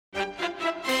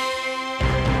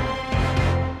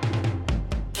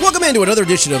Welcome into another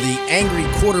edition of the Angry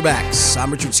Quarterbacks. I'm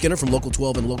Richard Skinner from Local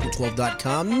 12 and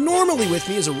Local12.com. Normally with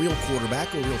me is a real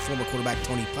quarterback, a real former quarterback,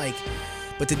 Tony Pike.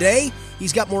 But today,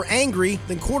 he's got more angry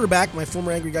than quarterback. My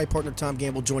former angry guy partner, Tom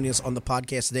Gamble, joining us on the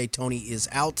podcast today. Tony is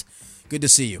out. Good to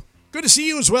see you. Good to see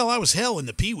you as well. I was hell in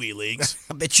the Pee Wee leagues.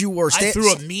 I bet you were. I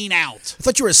threw a mean out. I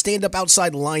thought you were a stand-up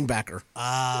outside linebacker.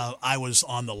 I was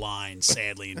on the line,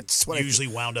 sadly. That's what usually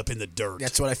wound up in the dirt.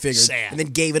 That's what I figured. Sad. And then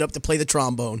gave it up to play the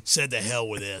trombone. Said the hell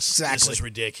with this. Exactly. This is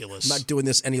ridiculous. I'm not doing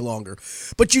this any longer.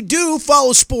 But you do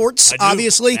follow sports, I do.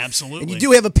 obviously. Absolutely. And you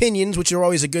do have opinions, which are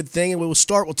always a good thing. And we'll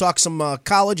talk some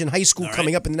college and high school All right.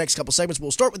 coming up in the next couple segments.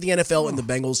 We'll start with the NFL and the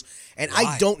Bengals. And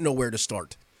I don't know where to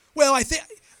start. Well, I think...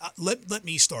 Let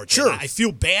me start. Sure. I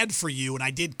feel bad for you, and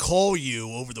I did call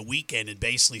you over the weekend and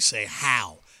basically say,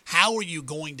 how? How are you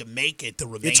going to make it the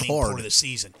remaining part of the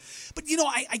season? But,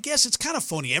 I guess it's kind of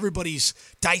funny. Everybody's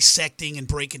dissecting and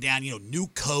breaking down, new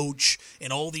coach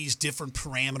and all these different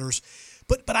parameters.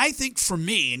 But I think for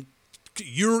me, and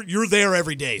you're there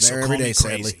every day, so there call every day, me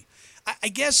crazy. sadly. I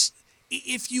guess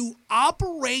if you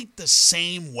operate the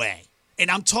same way, and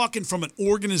I'm talking from an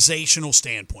organizational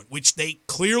standpoint, which they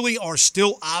clearly are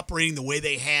still operating the way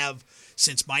they have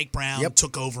since Mike Brown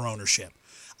took over ownership.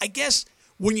 I guess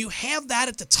when you have that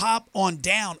at the top on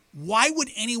down, why would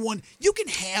anyone – you can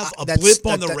have a blip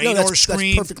on the radar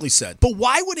screen. That's perfectly said. But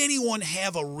why would anyone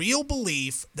have a real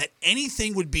belief that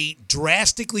anything would be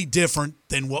drastically different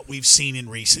than what we've seen in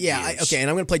recent years? Okay,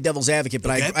 and I'm going to play devil's advocate, but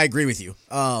I agree with you.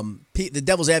 The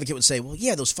devil's advocate would say, well,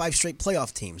 yeah, those 5 straight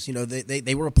playoff teams,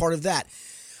 they were a part of that.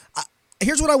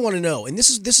 Here's what I want to know, and this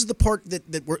is the part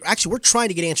that we're trying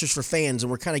to get answers for fans,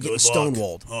 and we're kind of getting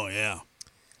stonewalled. Oh, yeah.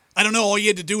 I don't know. All you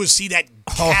had to do was see that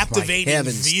captivating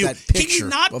view. Can you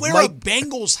not wear a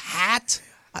Bengals hat?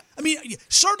 I mean,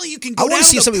 certainly you can go down to the pro shop. I want to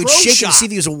see if somebody would shake and see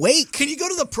if he was awake. Can you go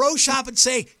to the pro shop and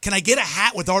say, can I get a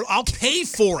hat with our – I'll pay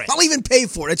for it. I'll even pay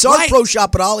for it. It's our pro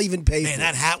shop, but I'll even pay for it. Man,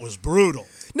 that hat was brutal.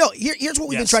 No, here's what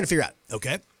we've been trying to figure out.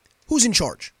 Okay. Who's in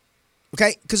charge?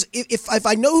 Okay? Because if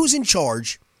I know who's in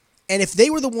charge – and if they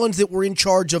were the ones that were in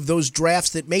charge of those drafts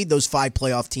that made those 5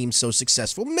 playoff teams so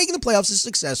successful, making the playoffs is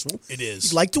successful. It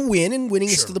is. You'd like to win, and winning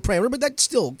is to the parameter, but that's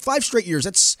still 5 straight years.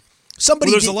 That's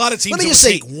somebody. Well, there's a lot of teams that would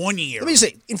take 1 year. Let me just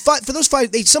say, for those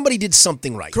 5, somebody did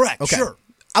something right. Correct. Okay. Sure.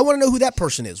 I want to know who that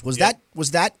person is. Was that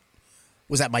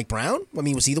Mike Brown? I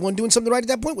mean, was he the one doing something right at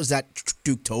that point? Was that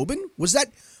Duke Tobin? Was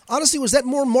that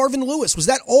more Marvin Lewis? Was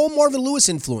that all Marvin Lewis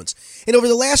influence? And over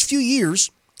the last few years,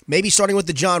 maybe starting with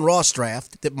the John Ross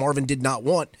draft that Marvin did not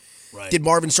want. Right. Did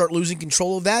Marvin start losing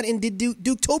control of that? And did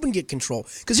Duke Tobin get control?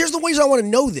 Because here's the ways I want to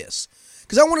know this.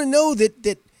 Because I want to know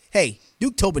that, hey,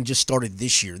 Duke Tobin just started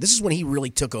this year. This is when he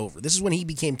really took over. This is when he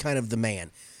became kind of the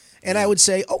man. And I would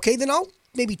say, okay, then I'll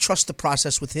maybe trust the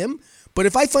process with him. But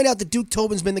if I find out that Duke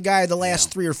Tobin's been the guy of the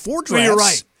last 3 or 4 drafts, you're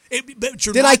right.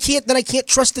 I can't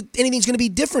trust that anything's going to be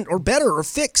different or better or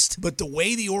fixed. But the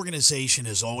way the organization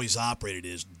has always operated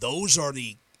is those are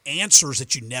the answers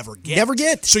that you never get. Never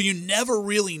get. So you never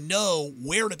really know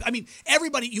where to. I mean,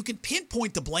 everybody, you can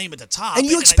pinpoint the blame at the top. And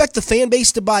you expect the fan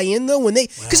base to buy in, though, when they.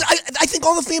 Because I think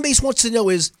all the fan base wants to know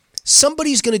is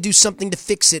somebody's going to do something to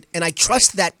fix it, and I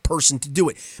trust that person to do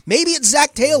it. Maybe it's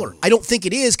Zach Taylor. I don't think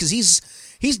it is because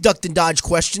he's ducked and dodged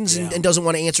questions and doesn't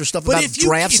want to answer stuff about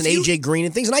drafts and A.J. Green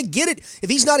and things. And I get it.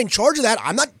 If he's not in charge of that,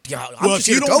 I'm not. Well, if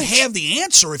you don't have the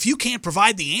answer, if you can't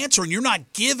provide the answer and you're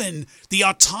not given the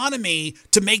autonomy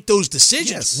to make those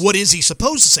decisions, what is he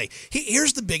supposed to say?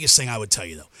 Here's the biggest thing I would tell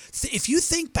you, though. If you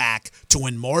think back to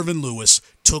when Marvin Lewis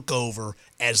took over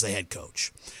as the head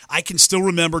coach, I can still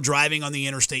remember driving on the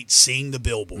interstate, seeing the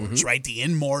billboards, right? The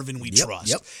In Marvin We Trust.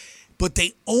 Yep. But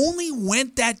they only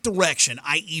went that direction,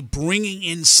 i.e. bringing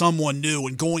in someone new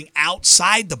and going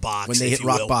outside the box. When they hit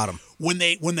rock bottom. When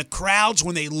they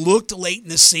looked late in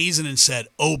the season and said,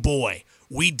 oh boy,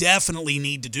 we definitely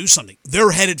need to do something. They're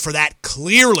headed for that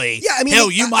clearly. Yeah, I mean, hell,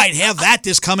 you might have that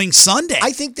this coming Sunday.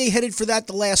 I think they headed for that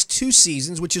the last 2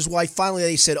 seasons, which is why finally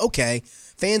they said, okay,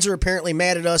 fans are apparently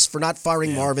mad at us for not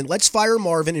firing Marvin. Let's fire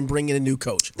Marvin and bring in a new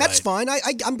coach. That's fine.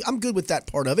 I'm good with that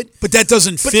part of it. But that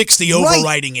doesn't fix the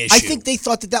overriding issue. I think they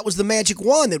thought that was the magic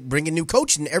wand, that bring a new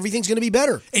coach and everything's going to be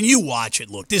better. And you watch it.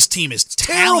 Look, this team is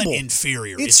talent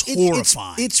inferior. It's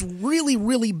horrifying. It's really,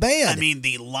 really bad. I mean,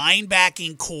 the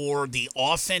linebacking core, the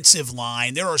offensive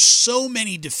line, there are so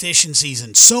many deficiencies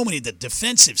and so many, the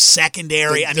defensive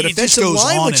secondary. The defensive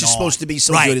line, which is supposed to be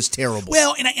so good, is terrible.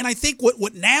 Well, and I think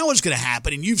what now is going to happen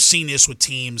happen, and you've seen this with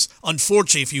teams.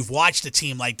 Unfortunately, if you've watched a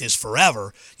team like this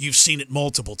forever, you've seen it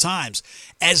multiple times.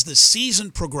 As the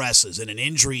season progresses, and an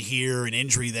injury here, an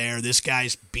injury there, this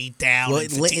guy's beat down,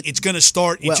 it's going to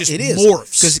start. It just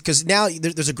morphs. Because now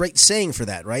there's a great saying for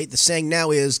that, right? The saying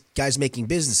now is guys making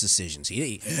business decisions.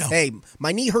 Hey,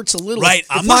 my knee hurts a little. Right,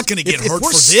 I'm not going to get hurt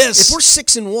for this. If we're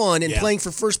 6-1 and playing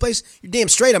for first place, you're damn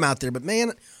straight I'm out there. But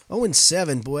man,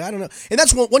 0-7, boy, I don't know. And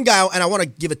that's one guy, and I want to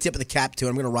give a tip of the cap to.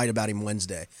 I'm going to write about him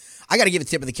Wednesday. I got to give a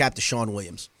tip of the cap to Sean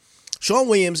Williams. Sean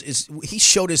Williams he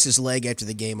showed us his leg after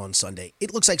the game on Sunday.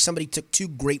 It looks like somebody took 2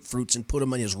 grapefruits and put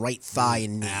them on his right thigh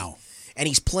and knee. Ow. And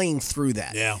he's playing through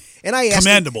that. Yeah. And I asked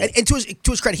commendable. Him, and to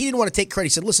his credit, he didn't want to take credit. He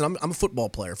said, "Listen, I'm a football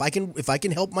player. If I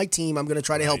can help my team, I'm going to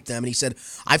try to help them." And he said,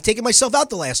 "I've taken myself out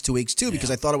the last 2 weeks too because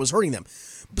I thought I was hurting them."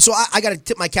 So I got to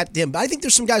tip my cap to him. But I think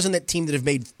there's some guys on that team that have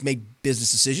made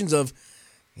business decisions of.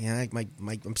 Yeah,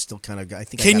 I'm still kind of. I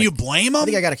think. Can you blame him? I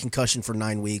think I got a concussion for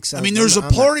 9 weeks. I mean, there's a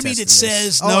part of me that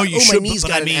says, "No, you should." My knee's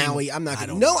got an owie. I'm not.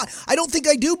 I don't think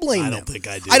I do blame them. I don't think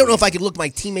I do. I don't know if I could look my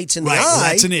teammates in the eye. Well,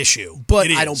 that's an issue,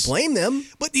 but I don't blame them.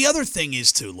 But the other thing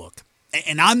is too. Look,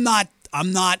 and I'm not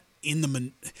in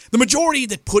the majority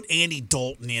that put Andy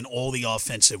Dalton in all the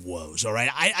offensive woes. All right,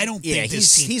 I don't think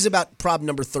this team. He's about problem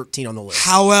number 13 on the list.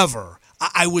 However,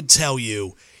 I would tell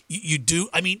you. You do.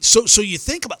 I mean, so you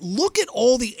think about. Look at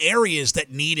all the areas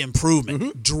that need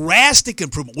improvement, drastic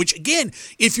improvement. Which again,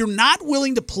 if you're not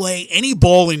willing to play any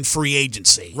ball in free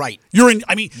agency, right? You're in.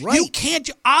 I mean, you can't.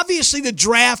 Obviously, the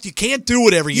draft you can't do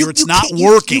it every year. It's not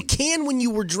working. You can when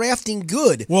you were drafting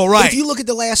good. Well, right. But if you look at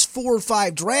the last 4 or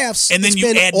 5 drafts, and then you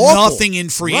add awful. nothing in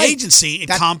free agency, it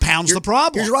compounds the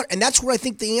problem. You're right, and that's where I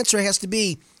think the answer has to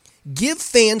be: give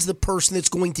fans the person that's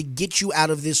going to get you out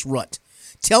of this rut.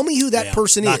 Tell me who that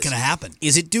person is. Not going to happen.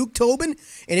 Is it Duke Tobin?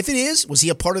 And if it is, was he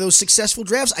a part of those successful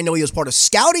drafts? I know he was part of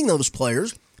scouting those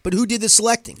players, but who did the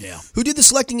selecting? Yeah. Who did the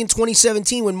selecting in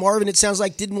 2017 when Marvin, it sounds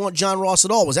like, didn't want John Ross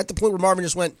at all? Was that the point where Marvin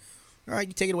just went, all right,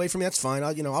 you take it away from me, that's fine.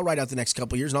 I'll ride out the next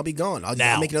couple of years and I'll be gone.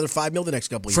 I'll make another $5 million the next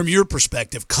couple of years. From your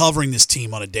perspective, covering this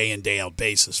team on a day in, day out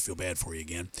basis, feel bad for you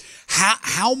again.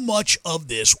 How much of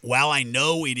this, while I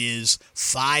know it is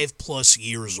 5+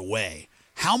 years away,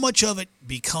 how much of it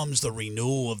becomes the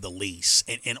renewal of the lease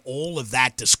and all of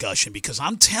that discussion? Because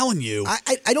I'm telling you,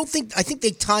 I don't think. I think they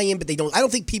tie in, but they don't. I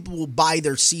don't think people will buy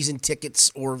their season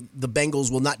tickets or the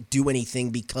Bengals will not do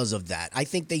anything because of that. I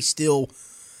think they still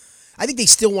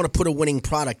want to put a winning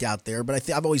product out there, but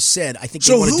I've always said I think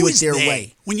they want to do it their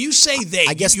way. When you say they,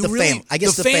 I guess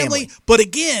the family. But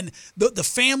again, the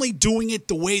family doing it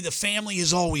the way the family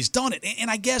has always done it, and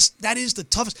I guess that is the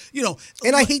toughest.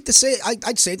 And I hate to say it,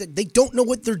 I'd say that they don't know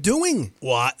what they're doing.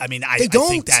 Well, I mean, I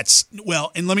think that's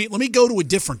And let me go to a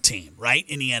different team, right,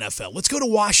 in the NFL. Let's go to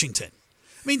Washington.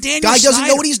 I mean, Daniel Guy doesn't Snyder,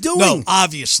 know what he's doing. No,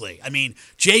 obviously. I mean,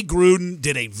 Jay Gruden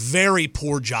did a very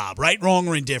poor job, right, wrong,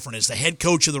 or indifferent, as the head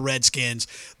coach of the Redskins.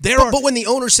 But when the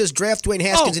owner says draft Dwayne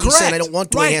Haskins, and he's saying, I don't want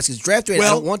Dwayne Haskins. Draft Dwayne, I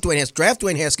don't want Dwayne Haskins. Draft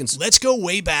Dwayne Haskins. Let's go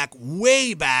way back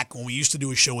when we used to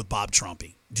do a show with Bob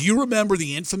Trumpy. Do you remember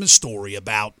the infamous story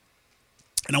about,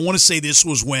 and I want to say this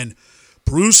was when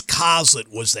Bruce Coslett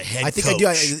was the head coach. I think I do.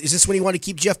 Is this when he wanted to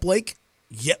keep Jeff Blake?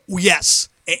 Yeah, yes.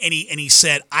 And he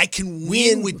said, I can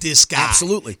win with this guy.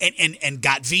 Absolutely. And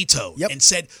got vetoed. Yep. And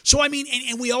said, so I mean,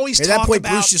 and we always talk about. At that point,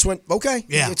 Bruce just went, okay,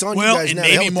 it's on you guys now.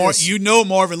 Maybe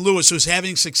Marvin Lewis, who's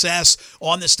having success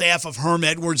on the staff of Herm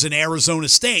Edwards in Arizona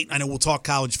State. I know we'll talk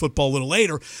college football a little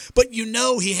later, but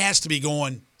he has to be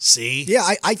going, see? Yeah,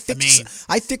 I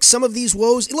fix some of these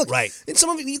woes. Look, right. And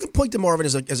some of it, you can point to Marvin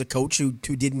as a coach who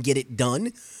didn't get it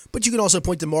done, but you can also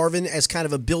point to Marvin as kind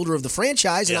of a builder of the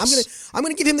franchise, and I'm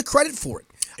gonna give him the credit for it.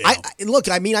 Yeah.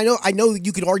 I know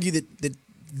you could argue that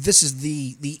this is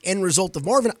the end result of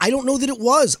Marvin. I don't know that it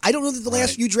was. I don't know that the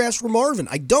last few drafts were Marvin.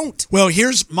 I don't. Well,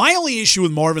 here's my only issue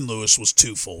with Marvin Lewis was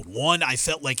twofold. One, I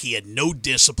felt like he had no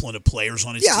discipline of players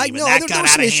on his team, and that got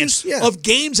out of hand of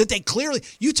games that they clearly.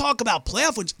 You talk about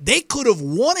playoff wins; they could have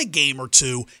won a game or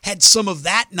two had some of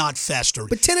that not festered.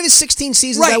 But 10 of his 16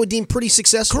 seasons, I would deem pretty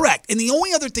successful. Correct. And the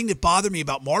only other thing that bothered me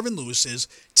about Marvin Lewis is,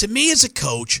 to me as a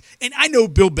coach, and I know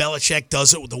Bill Belichick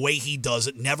does it the way he does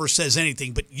it, never says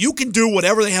anything, but you can do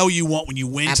whatever the hell you want when you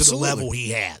win to the level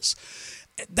he has.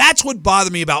 That's what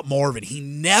bothered me about Marvin. He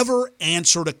never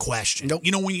answered a question. Nope.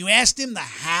 When you asked him the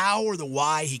how how or the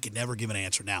why, he could never give an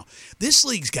answer. Now, this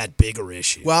league's got bigger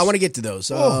issues. Well, I want to get to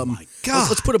those. Oh, my God.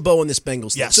 Let's put a bow on this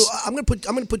Bengals thing. Yes. So I'm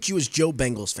gonna put you as Joe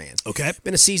Bengals fan. Okay.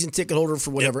 Been a season ticket holder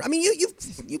for whatever. Yep. I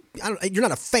mean, you're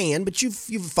not a fan, but you've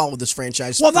followed this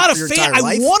franchise. Well, not for a your fan. entire I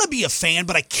life. want to be a fan,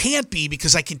 but I can't be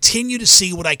because I continue to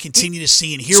see what I continue to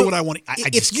see and hear So what I want. I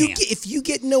just can't. If you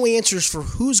get no answers for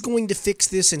who's going to fix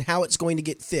this and how it's going to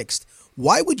get fixed,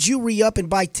 why would you re-up and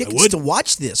buy tickets to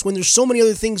watch this when there's so many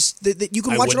other things that you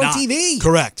can watch it on TV?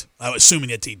 Correct. I'm assuming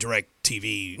that the direct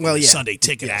TV Sunday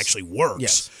ticket actually works.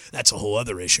 Yes. That's a whole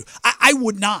other issue. I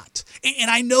would not. And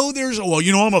I know there's,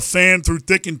 I'm a fan through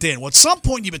thick and thin. Well, at some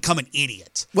point you become an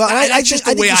idiot. Well, that's just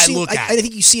the way I look at it. I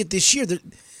think you see it this year.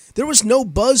 There was no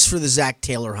buzz for the Zach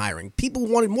Taylor hiring. People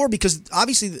wanted more because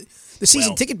obviously the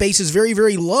season ticket base is very,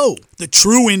 very low. The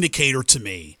true indicator to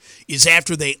me is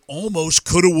after they almost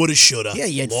coulda, woulda, shoulda. Yeah,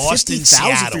 you had lost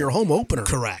 50,000 for your home opener.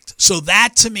 Correct. So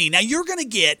that to me, now you'll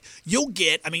get.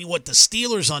 The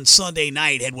Steelers on Sunday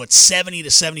night had 70 to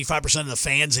 75% of the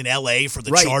fans in LA for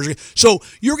the Chargers. So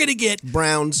you're going to get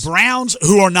Browns,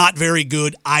 who are not very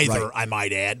good either, I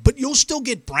might add. But you'll still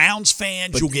get Browns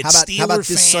fans. You'll get Steelers fans. How about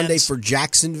this Sunday for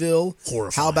Jacksonville?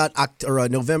 Horrifying. How about December?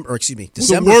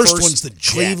 The worst 1st, one's the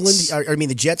Jets. Cleveland.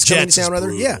 The Jets coming to town, rather.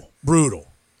 Brutal. Yeah, brutal.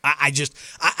 I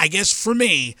guess for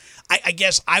me, I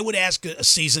guess I would ask a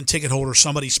season ticket holder,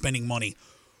 somebody spending money,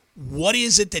 what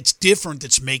is it that's different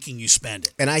that's making you spend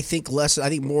it? And I think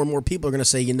more and more people are going to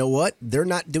say, you know what? They're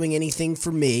not doing anything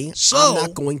for me. So, I'm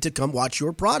not going to come watch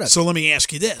your product. So let me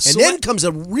ask you this. And then comes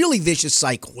a really vicious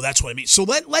cycle. Well, that's what I mean. So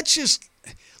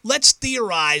let's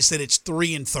theorize that it's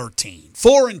 3-13,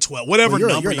 4-12, whatever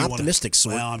number you're an you want. Optimistic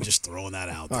sort. Well, I'm just throwing that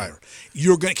out there.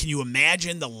 Right. Can you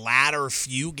imagine the latter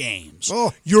few games?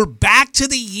 Oh. You're back to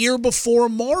the year before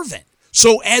Marvin.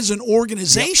 So as an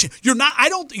organization, you're not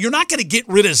going to get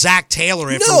rid of Zach Taylor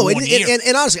after 1 year.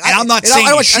 And honestly, I'm not saying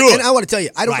you should. And I want to tell you,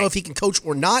 I don't know if he can coach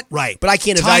or not. Right. But I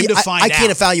can't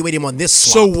evaluate him on this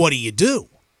So slop. what do you do?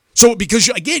 So because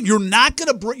you're not going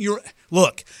to bring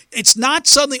look. It's not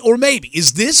suddenly, or maybe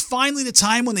is this finally the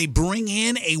time when they bring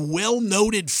in a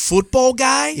well-noted football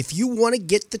guy? If you want to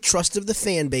get the trust of the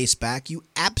fan base back, you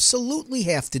absolutely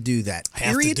have to do that.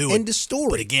 Period. End of story.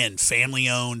 But again,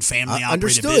 family-owned, family-operated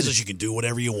Understood. business. You can do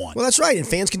whatever you want. Well, that's right, and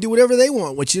fans can do whatever they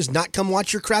want, which is not come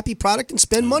watch your crappy product and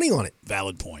spend money on it.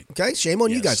 Valid point. Okay, shame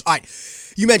on you guys. All right,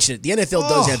 you mentioned it. The NFL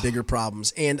does have bigger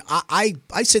problems, and I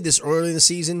said this early in the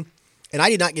season. And I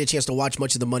did not get a chance to watch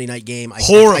much of the Monday night game.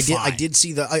 Horrifying. I did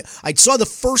see I saw the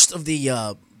first of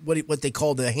the what they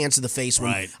call the hands to the face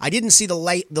one. Right. I didn't see the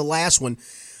last one.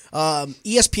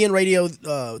 ESPN Radio,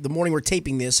 the morning we're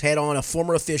taping this, had on a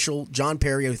former official, John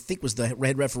Perry, I think was the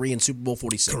head referee in Super Bowl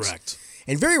 46. Correct.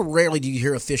 And very rarely do you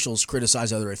hear officials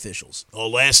criticize other officials. Oh,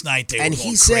 last night they were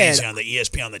going crazy on the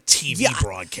ESPN on the TV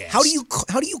broadcast. How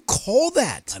do you call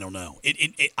that? I don't know.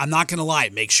 I'm not going to lie.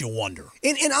 It makes you wonder.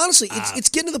 And honestly, it's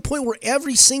getting to the point where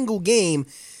every single game,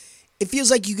 it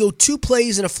feels like you go 2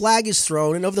 plays and a flag is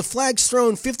thrown, and of the flags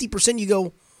thrown, 50% you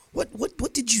go, what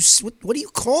are you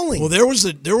calling? Well,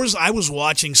 I was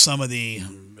watching some of the.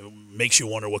 Makes you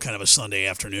wonder what kind of a Sunday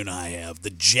afternoon I have. The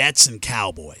Jets and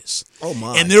Cowboys. Oh,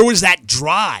 my. And there was that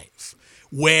drive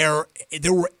where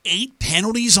there were 8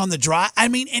 penalties on the drive. I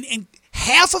mean, and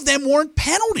half of them weren't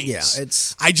penalties.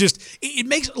 Yeah, it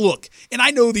makes, look, and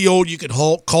I know you could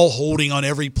call holding on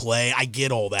every play. I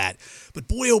get all that. But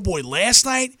boy, oh boy, last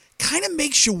night kind of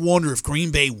makes you wonder if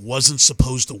Green Bay wasn't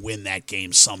supposed to win that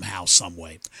game somehow, some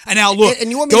way. And now, look,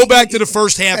 go back to the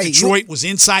first half. Hey, Detroit was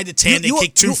inside the 10. They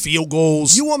kicked 2 field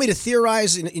goals. You want me to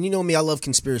theorize, and you know me, I love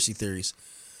conspiracy theories.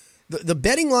 The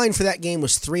betting line for that game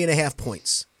was 3.5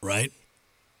 points. Right.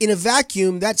 In a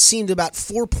vacuum, that seemed about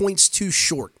 4 points too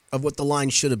short of what the line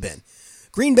should have been.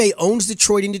 Green Bay owns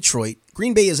Detroit in Detroit.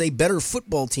 Green Bay is a better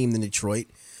football team than Detroit.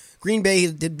 Green Bay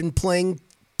had been playing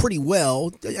pretty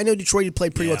well. I know Detroit had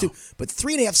played pretty well too, but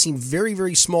 3.5 seemed very,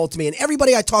 very small to me. And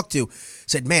everybody I talked to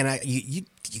said, "Man, you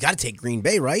got to take Green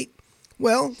Bay, right?"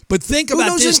 Well, but think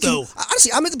about this though.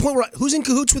 Honestly, I'm at the point where who's in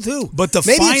cahoots with who. But the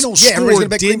final score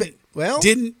didn't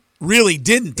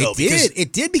though.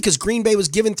 It did because Green Bay was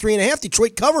given 3.5.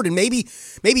 Detroit covered, and maybe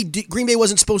Green Bay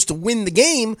wasn't supposed to win the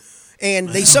game. And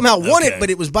they somehow won it, but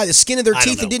it was by the skin of their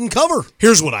teeth and didn't cover.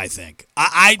 Here's what I think.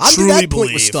 I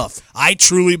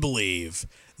truly believe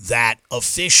that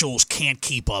officials can't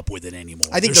keep up with it anymore.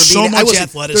 I think there's so much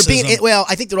athleticism.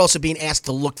 I think they're also being asked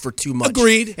to look for too much.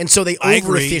 Agreed. And so they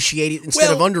over-officiate it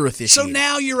instead of under-officiate. So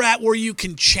now you're at where you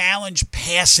can challenge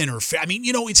pass interference. I mean,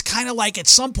 it's kind of like at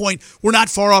some point we're not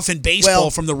far off in baseball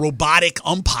from the robotic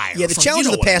umpire. Yeah, the challenge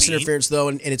of the pass interference, though,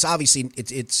 and it's obviously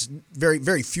it's very,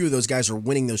 very few of those guys are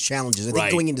winning those challenges. I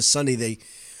think going into Sunday,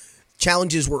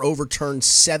 challenges were overturned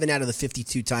 7 out of the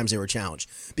 52 times they were challenged.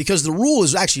 Because the rule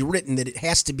is actually written that it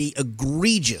has to be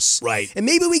egregious. Right. And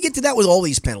maybe we get to that with all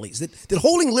these penalties. That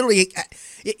holding literally,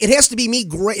 it has to be me,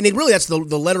 and it really that's the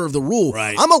letter of the rule.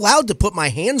 Right. I'm allowed to put my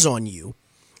hands on you.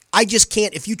 I just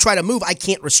can't, if you try to move, I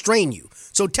can't restrain you.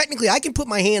 So technically, I can put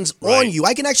my hands on you.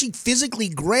 I can actually physically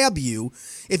grab you.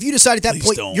 If you decide at that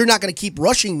point you're not going to keep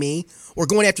rushing me or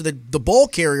going after the ball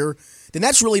carrier, then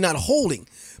that's really not holding.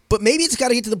 But maybe it's got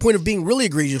to get to the point of being really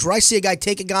egregious, where I see a guy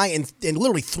take a guy and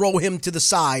literally throw him to the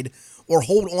side or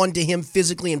hold on to him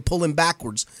physically and pull him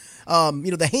backwards.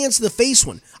 The hands to the face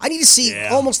one. I need to see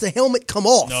almost the helmet come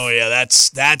off. Oh, yeah,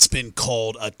 that's been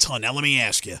called a ton. Now, let me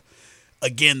ask you.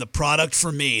 Again, the product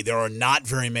for me, there are not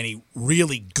very many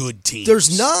really good teams.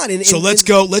 There's not. Let's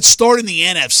go. Let's start in the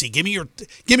NFC. Give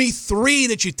me 3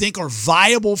 that you think are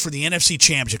viable for the NFC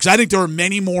Championship, because I think there are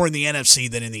many more in the NFC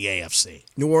than in the AFC.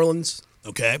 New Orleans.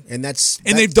 Okay. And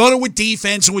they've done it with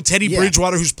defense and with Teddy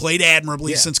Bridgewater, who's played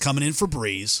admirably since coming in for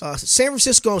Breeze. San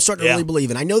Francisco, I'm starting to really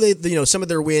believe in. I know some of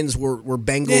their wins were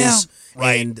Bengals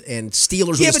and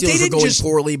Steelers when the Steelers were going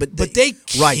poorly, but they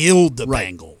killed the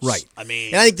Bengals. Right. I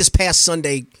mean, and I think this past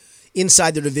Sunday,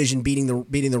 inside their division, beating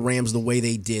the Rams the way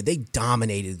they did, they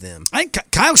dominated them. I think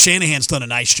Kyle Shanahan's done a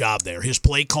nice job there. His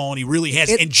play calling, he really has.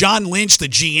 And John Lynch, the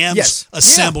GM,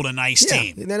 assembled a nice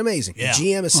team. Isn't that amazing? Yeah. The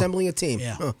GM assembling a team.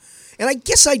 Yeah. Huh. And I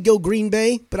guess I'd go Green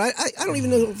Bay, but I don't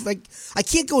even know if I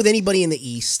can't go with anybody in the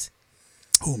East.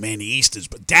 Oh man, the East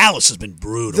but Dallas has been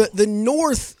brutal. The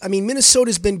North, I mean,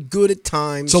 Minnesota's been good at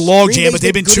times. It's a logjam, but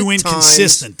they've been too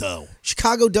inconsistent though.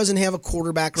 Chicago doesn't have a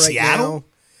quarterback right now.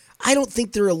 I don't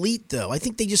think they're elite though. I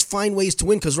think they just find ways to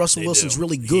win because Russell Wilson's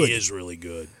really good. He is really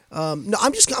good. No,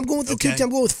 I'm going with the 2 team. I'm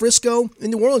going with Frisco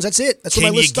and New Orleans. That's it. That's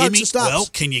where my list starts and stops. Well,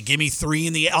 can you give me 3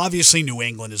 in the? Obviously, New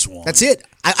England is one. That's it.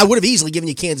 I would have easily given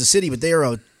you Kansas City, but they're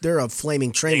a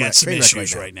flaming train wreck. They got some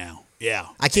issues right now. Yeah,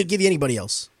 I can't give you anybody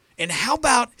else. And how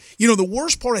about the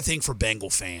worst part I think for Bengal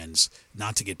fans,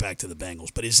 not to get back to the Bengals,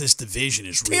 but is this division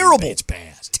is really terrible. It's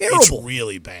bad. It's terrible. It's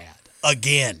really bad.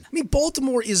 Again. I mean,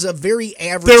 Baltimore is a very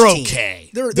average team. Okay.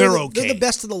 They're okay. They're the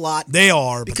best of the lot. They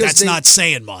are, but that's not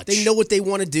saying much. They know what they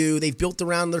want to do. They've built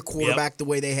around their quarterback the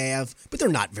way they have, but they're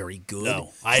not very good. No,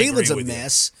 Cleveland's agree a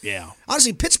mess. You. Yeah.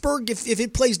 Honestly, Pittsburgh, if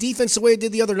it plays defense the way it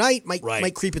did the other night,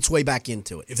 might creep its way back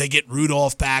into it. If they get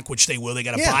Rudolph back, which they will, they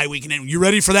got a bye week. You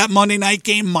ready for that Monday night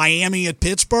game, Miami at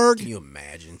Pittsburgh? Can you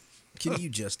imagine? Can you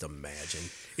just imagine?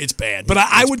 It's bad. But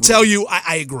I would tell you,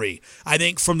 I agree. I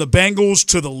think from the Bengals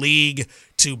to the league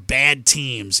to bad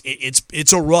teams,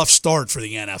 it's a rough start for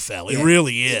the NFL. It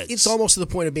really is. It's almost to the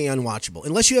point of being unwatchable.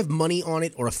 Unless you have money on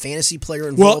it or a fantasy player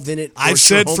involved in it. Or I've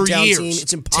said for years, team,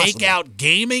 it's impossible. Take out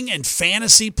gaming and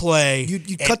fantasy play.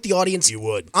 You'd cut the audience. You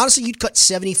would. Honestly, you'd cut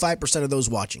 75% of those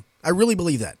watching. I really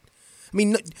believe that. I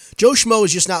mean, Joe Schmo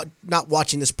is just not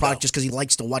watching this product just because he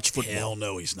likes to watch football. Hell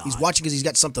no, he's not. He's watching because he's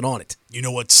got something on it. You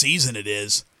know what season it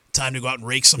is. Time to go out and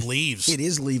rake some leaves. It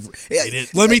is leave. It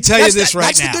is. Let me tell you this right now.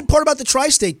 That's the good part about the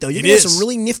Tri-State, though. You're going to have some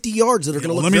really nifty yards that are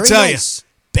going to look very nice.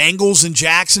 Let me tell you, Bengals in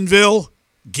Jacksonville,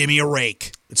 give me a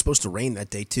rake. It's supposed to rain that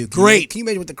day, too. Great. Can you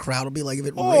imagine what the crowd will be like if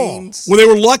it rains? Well, they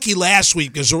were lucky last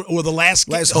week or the last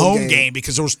home game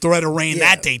because there was threat of rain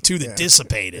that day, too, that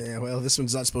dissipated. Yeah, well, this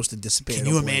one's not supposed to dissipate. Can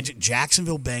you imagine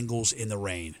Jacksonville Bengals in the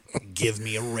rain? Give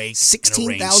me a rake.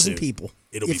 16,000 people.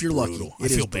 It'll if be you're brutal. lucky. I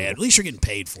feel bad. At least you're getting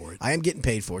paid for it. I am getting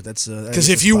paid for it. That's because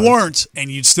if you weren't and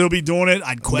you'd still be doing it,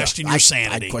 I'd question your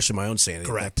sanity. I'd question my own sanity.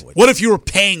 Correct. At that point. What if you were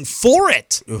paying for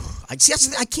it? I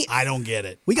can't. I don't get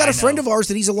it. We got a friend of ours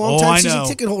that he's a long-time season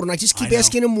ticket holder, and I just keep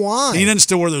asking him why. He doesn't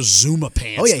still wear those Zuma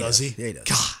pants, does he? Yeah, he does.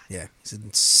 God. Yeah,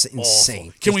 it's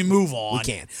insane. Can we move on? We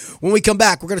can. When we come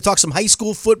back, we're going to talk some high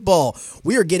school football.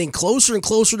 We are getting closer and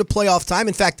closer to playoff time.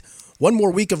 In fact, one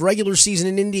more week of regular season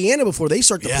in Indiana before they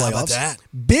start the playoffs. How about that?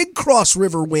 Big Cross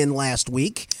River win last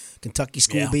week. Kentucky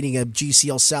school beating a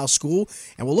GCL South school.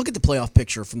 And we'll look at the playoff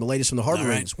picture from the latest from the Hard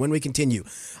Rings when we continue.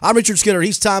 I'm Richard Skinner.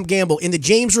 He's Tom Gamble. In the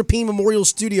James Rapine Memorial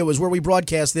Studio is where we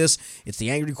broadcast this. It's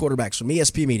the Angry Quarterbacks from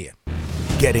ESP Media.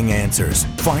 Getting answers,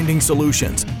 finding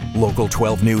solutions. Local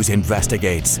 12 News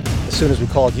investigates. As soon as we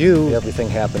called you, everything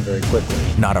happened very quickly.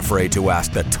 Not afraid to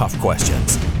ask the tough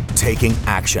questions. Taking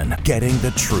action, getting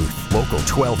the truth. Local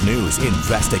 12 News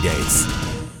investigates.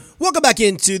 Welcome back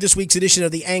into this week's edition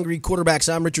of the Angry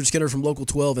Quarterbacks. I'm Richard Skinner from Local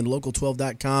 12 and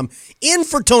Local12.com. In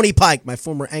for Tony Pike, my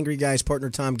former Angry Guys partner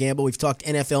Tom Gamble. We've talked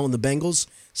NFL and the Bengals.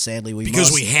 Sadly,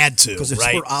 because we had to, because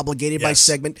right? we're obligated by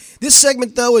segment. This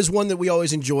segment, though, is one that we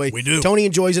always enjoy. We do. Tony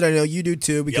enjoys it. I know you do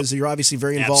too, because you're obviously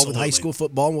very involved with high Absolutely. school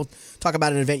football. And we'll talk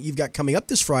about an event you've got coming up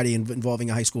this Friday involving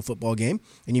a high school football game,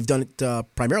 and you've done it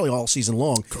primarily all season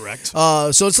long. Correct.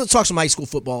 So let's talk some high school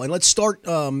football, and let's start.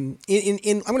 I'm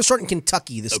going to start in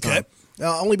Kentucky this time,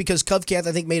 only because Covcath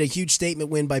I think made a huge statement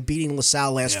win by beating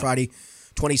LaSalle last Friday,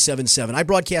 27-7. I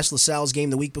broadcast LaSalle's game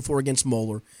the week before against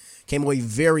Moeller. Came away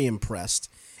very impressed.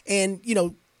 And,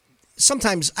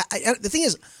 sometimes, the thing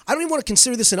is, I don't even want to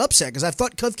consider this an upset because I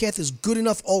thought Covcath is good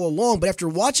enough all along. But after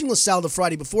watching LaSalle the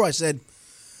Friday before, I said,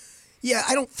 yeah,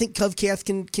 I don't think Covcath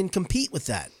can compete with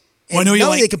that. And I know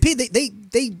you they compete. They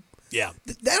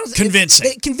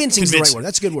convincing. Convincing is the right word.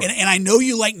 That's a good word. And I know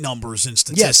you like numbers and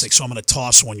statistics, so I'm going to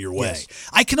toss one your way. Yes.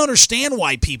 I can understand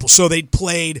why people. So they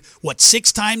played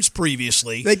 6 times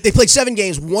previously. They played 7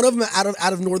 games. One of them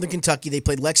out of Northern Kentucky. They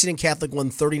played Lexington Catholic, won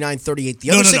 39-38.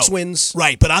 The other 6 wins.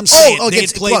 Right, but I'm saying they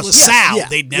had played LaSalle. Yeah.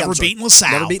 They'd never beaten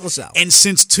LaSalle. Never beaten LaSalle. And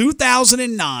since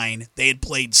 2009, they had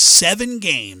played 7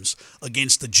 games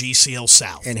against the GCL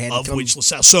South, which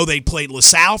LaSalle. So they played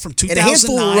LaSalle from 2009. And a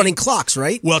handful of running clocks,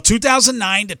 right? Well,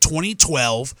 2009 to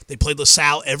 2012, they played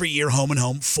LaSalle every year, home and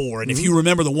home 4. And if you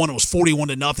remember, the one it was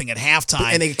 41-0 at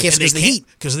halftime, and they canceled because of the heat.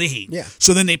 Because of the heat. Yeah.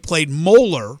 So then they played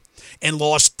Moeller and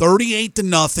lost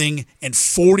 38-0 and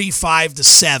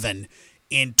 45-7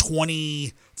 in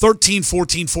 2013,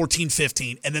 14, 14,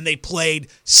 15. And then they played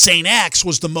St. X,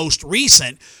 was the most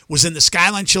recent, was in the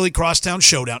Skyline Chili Crosstown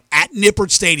Showdown at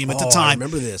Nippert Stadium at the time. I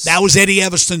remember this. That was Eddie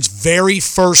Everston's very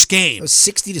first game. It was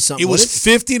 60-something. It was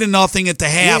 50-0 at the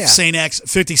half. Yeah. St. X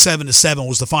 57-7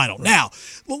 was the final. Right. Now,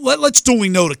 let's duly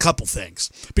note a couple things,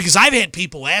 because I've had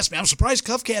people ask me. I'm surprised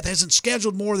Covcath hasn't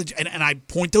scheduled more than, and I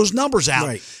point those numbers out.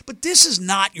 Right. But this is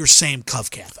not your same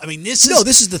Covcath. I mean, this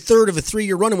is the third of a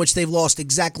 3-year run in which they've lost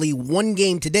exactly 1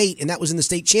 game to date, and that was in the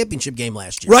state championship game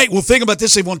last year. Right. Well, think about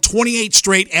this. They've won 28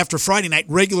 straight after Friday night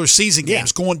regular season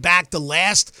games. Going back, the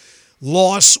last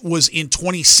loss was in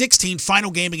 2016,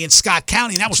 final game against Scott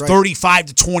County, and that was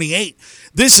 35-28.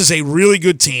 This is a really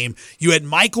good team. You had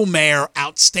Michael Mayer,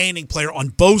 outstanding player on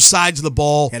both sides of the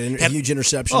ball. Had a huge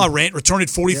interception. Returned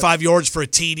it 45 yards for a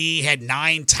TD, had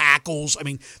 9 tackles. I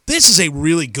mean, this is a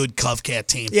really good Covcat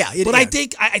team. But I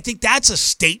think that's a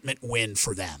statement win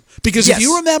for them. Because if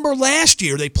you remember last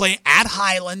year, they play at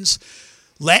Highlands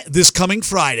this coming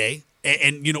Friday.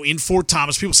 And in Fort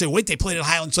Thomas, people say, wait, they played at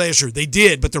Highlands last year. They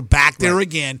did, but they're back there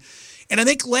again. And I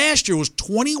think last year was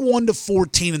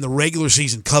 21-14 in the regular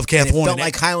season. Covcath won. It felt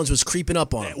like Highlands was creeping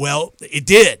up on it. Well, it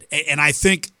did. And I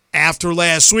think after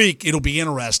last week, it'll be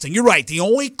interesting. You're right. The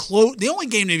only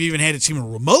game they've even had a team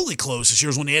remotely close this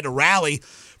year is when they had to rally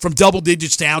from double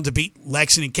digits down to beat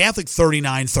Lexington Catholic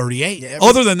 39-38.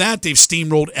 Other than that, they've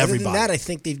steamrolled everybody. Other than that, I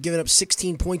think they've given up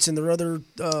 16 points in their other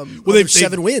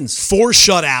 7 wins. 4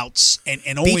 shutouts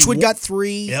and only Beechwood got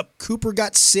 3. Yep. Cooper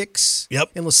got 6.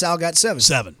 Yep. And LaSalle got 7.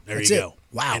 7. There you go.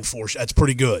 Wow. And 4. That's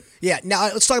pretty good. Yeah. Now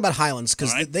let's talk about Highlands,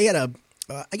 because they had a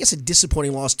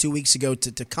disappointing loss 2 weeks ago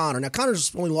to Connor. Now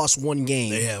Connor's only lost 1 game.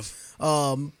 They have.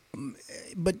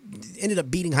 But ended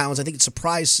up beating Highlands. I think it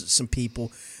surprised some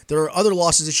people. There are other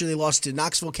losses this year. They lost to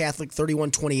Knoxville Catholic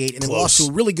 31-28, and then lost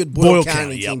to a really good Boyle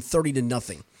County team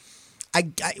 30-0.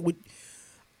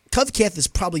 Covcath is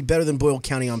probably better than Boyle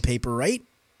County on paper, right?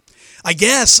 I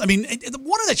guess. I mean,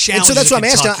 one of the challenges. So that's what I'm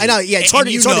Kentucky, asking. I know. Yeah, it's hard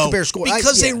to compare scores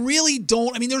because they really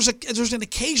don't. I mean, there's an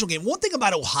occasional game. One thing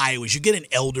about Ohio is you get an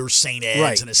Elder St.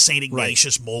 Ed's and a St.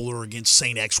 Ignatius Moeller against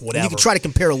St. X, whatever. And you can try to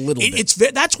compare a little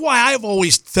bit. That's why I've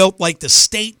always felt like the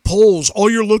state polls.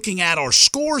 All you're looking at are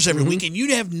scores every week, and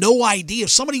you'd have no idea if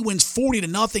somebody wins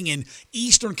 40-0 in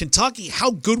Eastern Kentucky.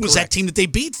 How good was that team that they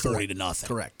beat 40-0?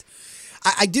 Correct.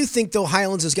 I do think, though,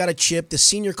 Highlands has got a chip. The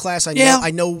senior class,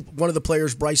 I know one of the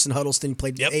players, Bryson Huddleston,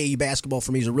 played AAU basketball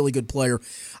for me. He's a really good player.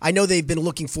 I know they've been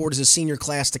looking forward as a senior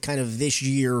class to kind of this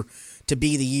year to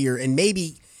be the year. And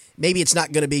maybe it's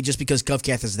not going to be just because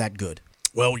Covcath is that good.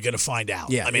 Well, we're going to find out.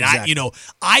 Yeah, I mean, exactly.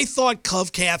 I thought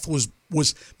Covcath was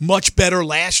much better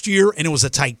last year, and it was a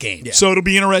tight game. Yeah. So it'll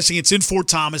be interesting. It's in Fort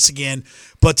Thomas again.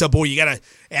 But, boy, you got to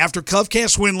 – after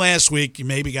Covcath's win last week, you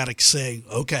maybe got to say,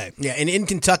 okay. Yeah, and in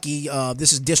Kentucky,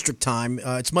 this is district time.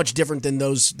 It's much different than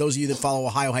those of you that follow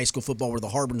Ohio high school football where the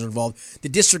Harbins are involved. The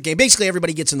district game, basically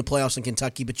everybody gets in the playoffs in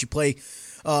Kentucky, but you play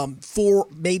 4,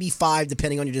 maybe 5,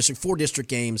 depending on your district, 4 district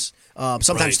games,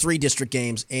 sometimes 3 district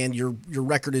games, and your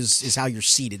record is how you're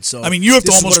seeded. So I mean, you have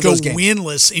to almost go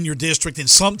winless in your district, and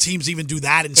some teams even do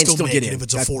that and still make it if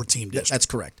it's a 4-team district. That's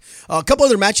correct. A couple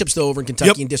other matchups, though, over in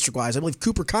Kentucky and district-wise. I believe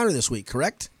Cooper Connor this week,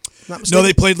 correct? not mistaken? No,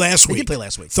 they played last week. They did play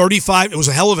last week. 35. It was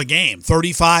a hell of a game.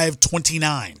 35-29.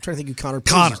 I'm trying to think who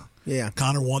Connor. Yeah.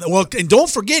 Connor won. Well, and don't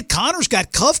forget, Connor's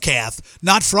got Covcath,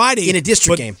 not Friday. In a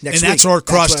district game next week. And that's our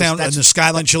crosstown, and the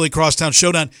Skyline Chili Crosstown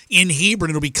Showdown in Hebron.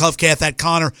 It'll be Covcath at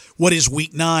Connor. What is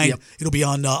week 9? Yep. It'll be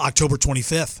on October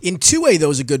 25th. In 2A,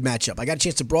 though, is a good matchup. I got a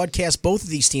chance to broadcast both of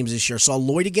these teams this year. Saw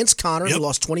Lloyd against Connor, who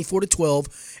lost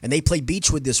 24-12, and they played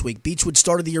Beechwood this week. Beechwood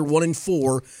started the year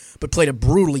 1-4, but played a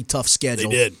brutally tough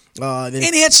schedule. They did.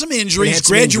 And had some injuries,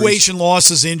 graduation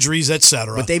losses, injuries,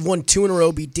 etc. But they've won 2 in a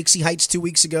row, beat Dixie Heights 2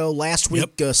 weeks ago. Last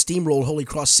week, steamrolled Holy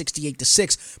Cross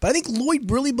 68-6. But I think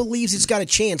Lloyd really believes it's got a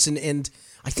chance, and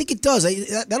I think it does.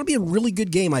 That'll be a really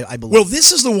good game, I believe. Well,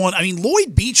 this is the one. I mean,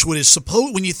 Lloyd Beechwood is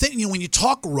supposed, when you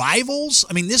talk rivals,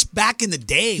 I mean, this back in the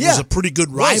day was a pretty good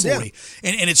rivalry.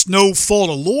 And it's no fault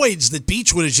of Lloyd's that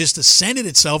Beechwood has just ascended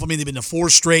itself. I mean, they've been to 4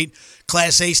 straight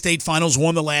Class A state finals,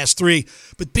 won the last 3.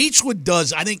 But Beechwood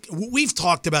does, I think, we've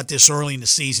talked about this early in the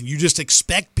season. You just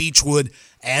expect Beechwood,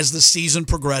 as the season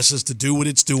progresses, to do what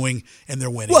it's doing, and they're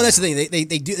winning. Well, that's the thing.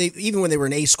 They do. Even when they were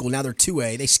in A school, now they're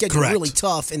 2A. They scheduled really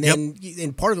tough, and then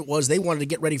and part of it was they wanted to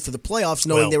get ready for the playoffs,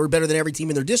 knowing they were better than every team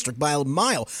in their district by a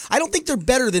mile. I don't think they're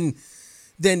better than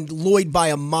Lloyd by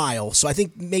a mile, so I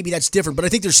think maybe that's different. But I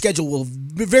think their schedule will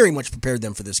very much prepare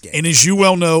them for this game. And as you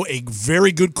well know, a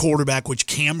very good quarterback, which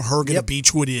Cam Hergen of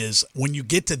Beechwood is, when you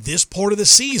get to this part of the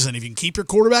season, if you can keep your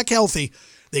quarterback healthy,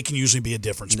 they can usually be a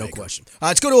difference maker. No question.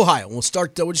 Let's go to Ohio. We'll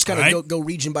start. We'll just kind of go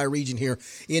region by region here.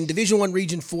 In Division I,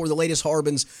 Region 4, the latest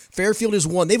Harbins, Fairfield has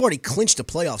won. They've already clinched a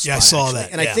playoff spot. Yeah, I saw actually.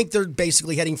 that. And I think they're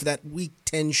basically heading for that Week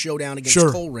 10 showdown against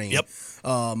Colerain. Yep.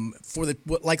 For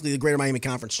likely the Greater Miami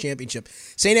Conference Championship.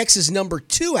 St. X is number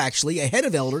 2, actually, ahead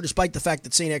of Elder, despite the fact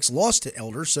that St. X lost to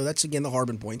Elder. So that's, again, the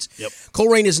Harbin points. Yep.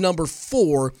 Colerain is number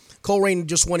 4. Colerain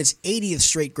just won its 80th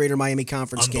straight Greater Miami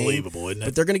Conference game. Unbelievable, isn't it?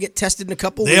 But they're going to get tested in a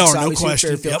couple weeks. They are, no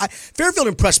question. Fairfield. Fairfield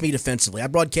impressed me defensively. I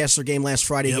broadcast their game last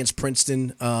Friday against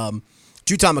Princeton.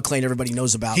 Juton McClain, everybody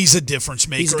knows about. He's a difference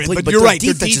maker. But you're right.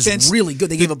 Their defense is really good.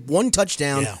 They gave up 1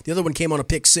 touchdown. Yeah. The other one came on a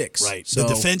pick 6. Right. So,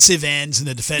 the defensive ends and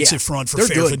the defensive front for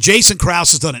Fairfield. Good. Jason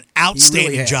Krause has done an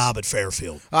outstanding job at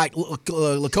Fairfield. All right.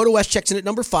 Lakota West checks in at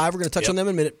number 5. We're going to touch on them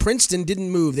in a minute. Princeton didn't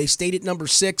move. They stayed at number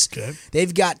 6. Okay.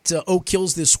 They've got Oak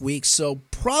Hills this week. So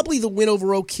probably the win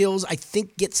over Oak Hills, I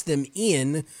think, gets them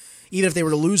in, even if they were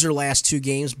to lose their last 2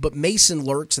 games. But Mason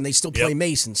lurks, and they still play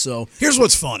Mason. So here's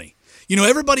what's funny. You know,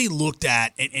 everybody looked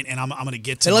at, and I'm going to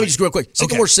get to let me just real quick.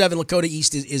 Sycamore 7, Lakota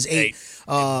East is 8.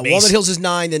 Walnut Hills is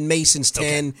 9, then Mason's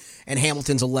 10, and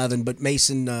Hamilton's 11. But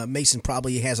Mason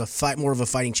probably has more of a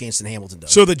fighting chance than Hamilton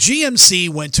does. So the GMC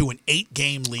went to an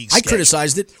 8-game league schedule. I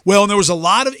criticized it. Well, and there was a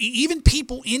lot of, even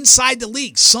people inside the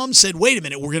league, some said, wait a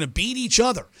minute, we're going to beat each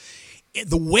other.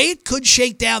 The way it could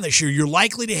shake down this year, you're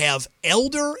likely to have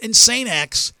Elder and St.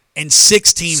 X and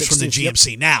 6 teams from the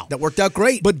GMC. Now, that worked out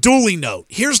great. But duly note,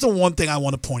 here's the one thing I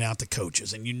want to point out to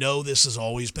coaches, and you know this has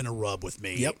always been a rub with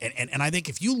me. Yep. And I think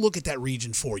if you look at that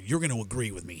Region 4, you're going to agree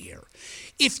with me here.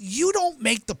 If you don't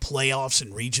make the playoffs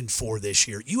in Region 4 this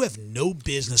year, you have no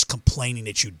business complaining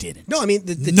that you didn't. No, I mean,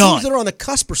 the teams that are on the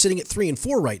cusp are sitting at 3 and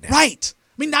 4 right now. Right.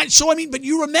 But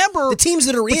you remember the teams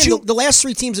that are in the last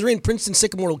 3 teams that are in Princeton,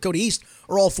 Sycamore, Lakota East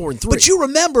are all 4 and 3. But you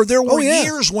remember there were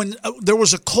years when there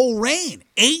was a Colerain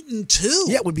 8 and 2.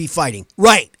 Yeah, it would be fighting.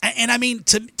 Right, and I mean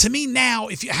to me now,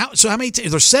 how many?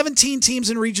 There's 17 teams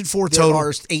in Region 4 total. There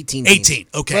are 18. 18.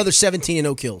 Okay. Well, there's 17 in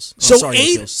Oak Hills. So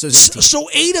 8. So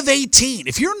 8 of 18.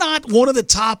 If you're not one of the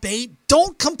top 8,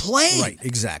 don't complain. Right,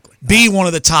 exactly. Be one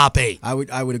of the top 8. I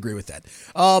would agree with that.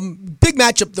 Big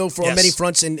matchup, though, on many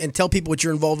fronts, and tell people what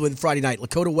you're involved with Friday night.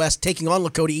 Lakota West taking on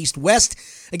Lakota East. West,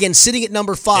 again, sitting at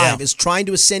number 5, is trying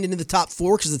to ascend into the top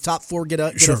 4 because the top 4 get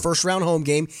a first-round home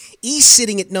game. East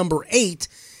sitting at number 8,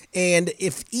 and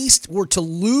if East were to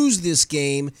lose this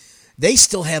game, they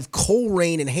still have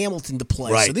Colerain and Hamilton to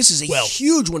play. Right. So this is a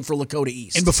huge one for Lakota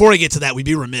East. And before I get to that, we'd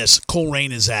be remiss.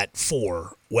 Colerain is at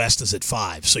 4. West is at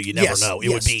 5, so you never know. It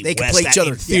would be they West play each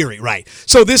other in theory, right?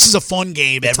 So this is a fun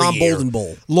game every Tom year. Bolden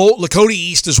Bowl. Lakota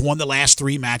East has won the last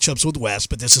 3 matchups with West,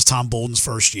 but this is Tom Bolden's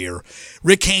first year.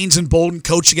 Rick Haynes and Bolden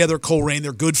coach together at Colerain.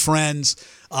 They're good friends.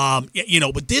 But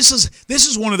this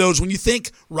is one of those, when you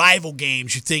think rival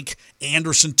games, you think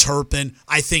Anderson Turpin,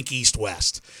 I think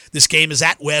East-West. This game is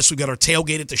at West. We've got our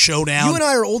tailgate at the Showdown. You and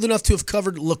I are old enough to have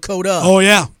covered Lakota. Oh,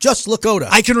 yeah. Just Lakota.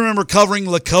 I can remember covering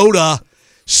Lakota.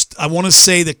 I want to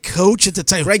say the coach at the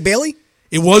time. Greg Bailey?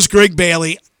 It was Greg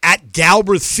Bailey at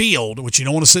Galbraith Field, which you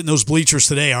don't want to sit in those bleachers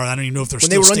today. I don't even know if they're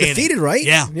still standing. When they were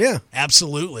undefeated, right? Yeah,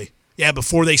 absolutely. Yeah,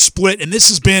 before they split. And this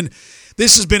has been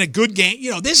this has been a good game.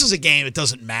 This is a game. It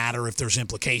doesn't matter if there's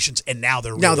implications, and now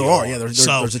there really are. Yeah, there's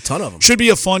a ton of them. Should be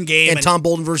a fun game. And Tom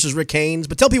Bolden versus Rick Haynes.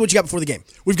 But tell people what you got before the game.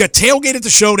 We've got Tailgate at the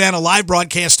Showdown. A live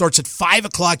broadcast starts at 5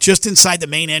 o'clock just inside the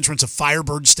main entrance of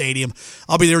Firebird Stadium.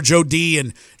 I'll be there. Joe D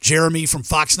and Jeremy from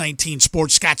Fox 19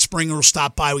 Sports. Scott Springer will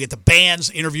stop by. We get the bands,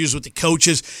 interviews with the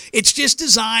coaches. It's just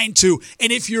designed to,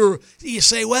 and if you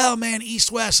say, well, man,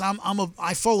 East-West,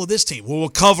 I follow this team. Well, we'll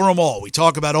cover them all. We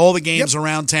talk about all the games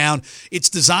around town. It's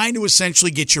designed to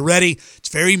essentially get you ready. It's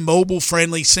very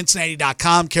mobile-friendly.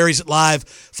 Cincinnati.com carries it live.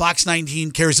 Fox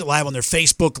 19 carries it live on their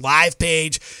Facebook Live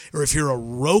page. Or if you're a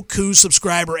Roku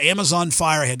subscriber, Amazon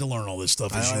Fire. I had to learn all this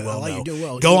stuff, as you well know. You do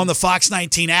well. Go on the Fox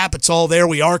 19 app. It's all there.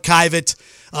 We archive it.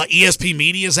 ESP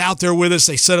Media's out there with us.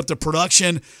 They set up the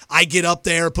production. I get up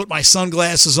there, put my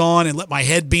sunglasses on, and let my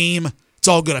head beam. It's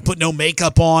all good. I put no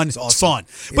makeup on. It's fun.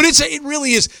 But it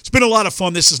really is. It's been a lot of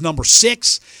fun. This is number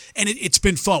 6, and it's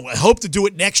been fun. I hope to do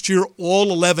it next year,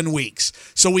 all 11 weeks.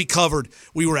 So we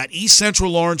were at East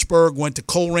Central Lawrenceburg, went to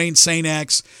Coleraine St.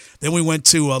 X, then we went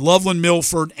to Loveland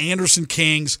Milford, Anderson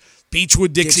Kings,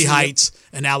 Beechwood Dixie Heights,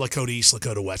 and now Lakota East,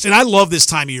 Lakota West. And I love this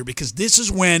time of year because this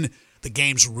is when the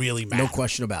games really matter. No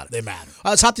question about it. They matter.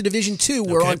 Let's hop to Division II.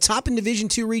 We're on top in Division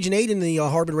II, Region 8 in the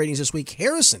Harbin ratings this week.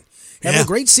 Harrison having a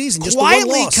great season. Just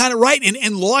quietly, kind of right,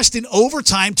 and lost in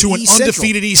overtime to an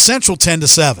undefeated East Central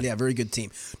 10-7. Yeah, very good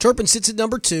team. Turpin sits at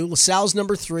number 2, LaSalle's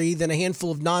number 3, then a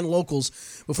handful of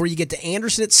non-locals before you get to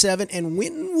Anderson at 7 and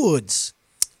Winton Woods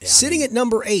sitting at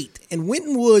number 8. And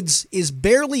Winton Woods is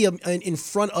barely in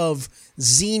front of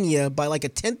Xenia by like a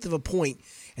tenth of a point.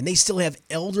 And they still have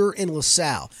Elder and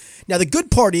LaSalle. Now, the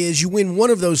good part is you win one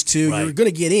of those two, you're going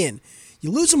to get in. You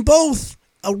lose them both,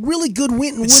 a really good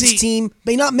Winton Woods team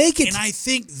may not make it. And I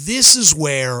think this is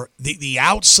where the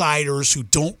outsiders who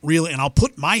don't really, and I'll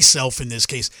put myself in this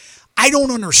case, I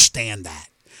don't understand that.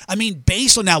 I mean,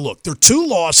 based on, now look, their 2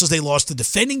 losses, they lost the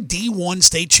defending D1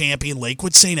 state champion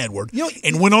Lakewood St. Edward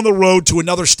and went on the road to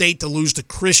another state to lose to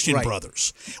Christian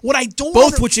Brothers. What I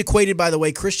don't which equated, by the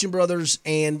way, Christian Brothers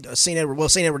and St. Edward. Well,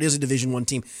 St. Edward is a Division I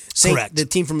team. Correct. The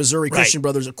team from Missouri, Christian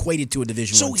Brothers, equated to a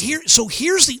Division I team. So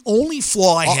here's the only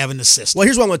flaw I have in the system. Well,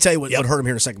 here's what I'm going to tell you what hurt them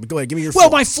here in a second. But go ahead, give me your flaw. Well,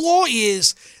 my flaw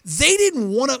is they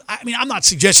didn't want to. I mean, I'm not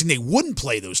suggesting they wouldn't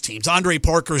play those teams. Andre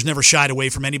Parker has never shied away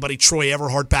from anybody. Troy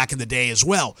Everhart back in the day as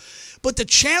well. But the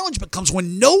challenge becomes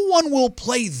when no one will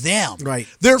play them. Right.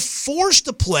 They're forced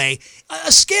to play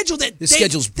a schedule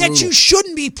that you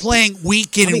shouldn't be playing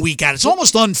week in and week out. It's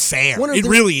almost unfair. It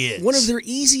really is. One of their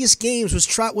easiest games was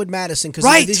Trotwood-Madison because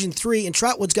they're Division III, and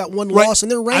Trotwood's got one loss, and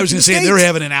they're ranked. I was going to say they're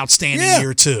having an outstanding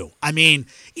year too. I mean,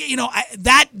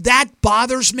 that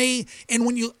bothers me. And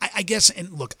when I guess,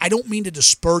 and look, I don't mean to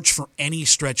disparage for any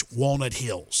stretch Walnut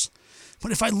Hills.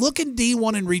 But if I look in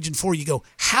D1 and Region 4, you go,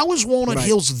 how is Walnut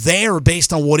Hills there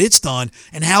based on what it's done,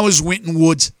 and how is Winton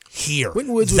Woods here?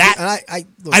 Winton Woods I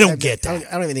don't get that.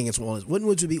 I don't even think it's Walnut. Winton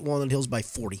Woods would beat Walnut Hills by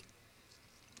 40.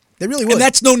 They really would. And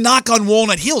that's no knock on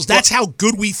Walnut Hills. That's how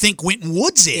good we think Winton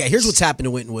Woods is. Yeah, here's what's happened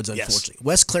to Winton Woods, unfortunately.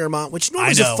 West Claremont, which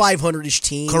normally is a 500-ish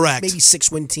team. Correct. Maybe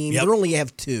 6-win team. They only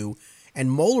have 2. And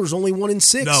Moeller's only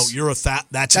 1-6. No, you're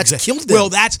that's killed them. Well,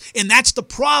 that's the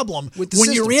problem with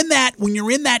when you're in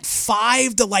that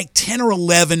 5 to like 10 or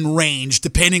 11 range,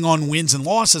 depending on wins and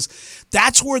losses.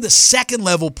 That's where the second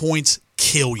level points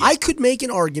kill you. I could make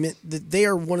an argument that they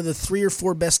are one of the 3 or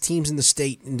 4 best teams in the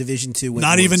state in Division II.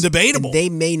 Not even debatable. And they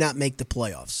may not make the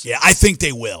playoffs. Yeah, I think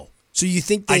they will. So you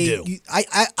think they? I do.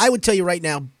 I would tell you right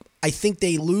now. I think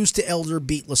they lose to Elder,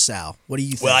 beat LaSalle. What do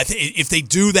you think? Well, if they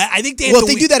do that, I think they have to win.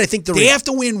 If they do that, I think they have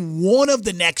to win one of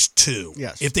the next 2.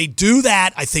 Yes. If they do that,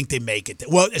 I think they make it.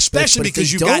 Well, especially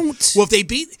because if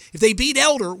they beat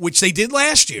Elder, which they did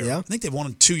last year. I think they've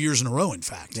won 2 years in a row, in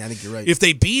fact. Yeah, I think you're right. If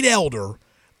they beat Elder,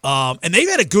 and they've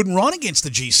had a good run against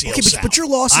the GCL South. But your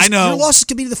losses, your losses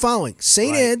could be the following: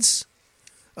 St. Ed's,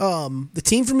 the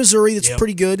team from Missouri that's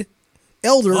pretty good,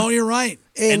 Elder. Oh, you're right.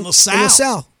 And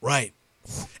LaSalle. Right.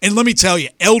 And let me tell you,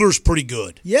 Elder's pretty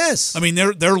good. Yes. I mean,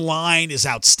 their line is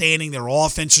outstanding. Their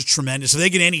offense is tremendous. If they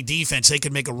get any defense, they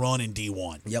could make a run in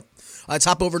D1. Yep. Let's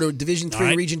hop over to Division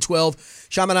 3, Region 12.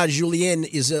 Chaminade-Julienne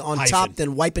is on top,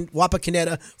 then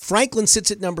Wapakoneta. Franklin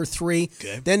sits at number 3.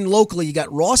 Okay. Then locally, you got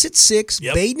Ross at 6,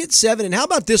 Baden at 7, and how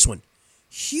about this one?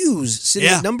 Hughes sitting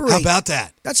at number 8. How about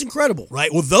that? That's incredible.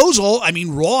 Right. Well,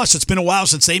 Ross, it's been a while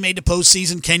since they made the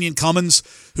postseason. Kenyon Cummins,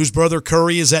 whose brother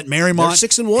Curry is at Marymount.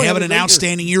 They're 6-1. Having an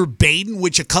outstanding year. Baden,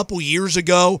 which a couple years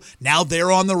ago, now they're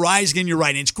on the rise again. You're right.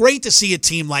 And it's great to see a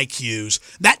team like Hughes.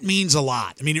 That means a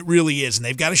lot. I mean, it really is. And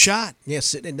they've got a shot. Yeah,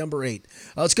 sitting at number 8.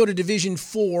 Let's go to Division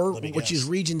 4, which is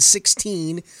Region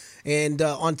 16. And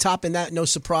on top of that, no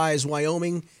surprise,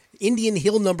 Wyoming Indian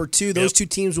Hill number 2. Those two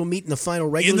teams will meet in the final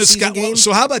regular season game.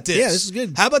 So how about this? Yeah, this is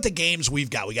good. How about the games we've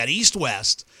got? We got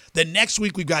East-West. Then next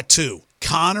week we've got 2.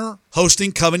 Connor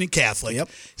hosting Covenant Catholic. Yep.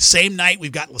 Same night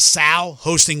we've got LaSalle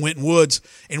hosting Winton Woods.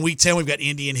 And week 10 we've got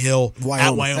Indian Hill at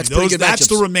Wyoming. That's pretty good That's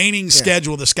the matchups. remaining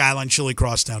schedule of the Skyline Chili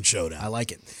Crosstown Showdown. I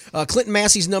like it. Clinton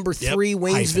Massey's number 3,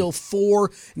 Waynesville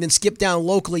 4, and then skip down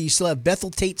locally. You still have Bethel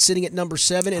Tate sitting at number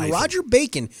 7, and Roger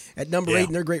Bacon at number 8,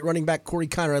 and their great running back Corey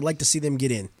Connor. I'd like to see them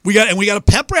get in. We got a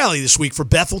pep rally this week for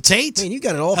Bethel Tate. Man, you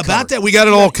got it all covered. About that, we got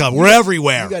it all covered. We're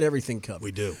everywhere. You got everything covered.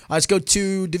 We do. Let's go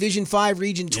to Division 5,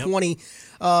 Region 20.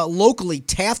 Locally,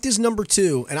 Taft is number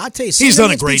 2, and I tell you, he's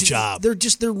done a great job.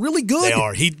 They're really good. They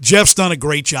are. Jeff's done a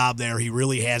great job there. He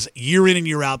really has. Year in and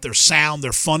year out, they're sound.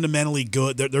 They're fundamentally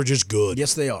good. They're just good.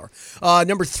 Yes, they are.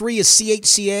 Number 3 is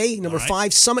CHCA. Number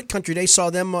 5, Summit Country Day. Saw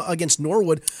them against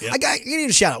Norwood. Yep. I got to give you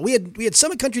a shout out. We had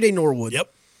Summit Country Day Norwood.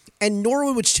 Yep. And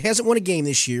Norwood, which hasn't won a game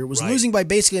this year, was losing by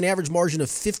basically an average margin of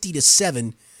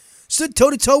 50-7. Stood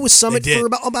toe-to-toe with Summit for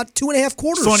about 2.5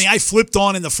 quarters. It's funny, I flipped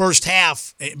on in the first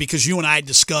half because you and I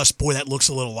discussed, boy, that looks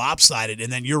a little lopsided. And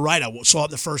then you're right, I saw it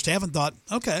in the first half and thought,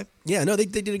 okay. Yeah, no, they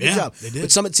did a good job. They did.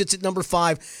 But Summit sits at number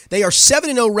 5. They are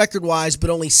 7-0 record-wise, but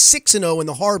only 6-0 in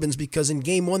the Harbins because in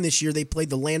Game 1 this year they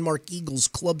played the Landmark Eagles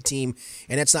club team,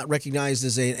 and that's not recognized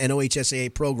as an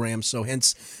OHSAA program, so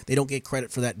hence they don't get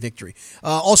credit for that victory.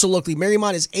 Also locally,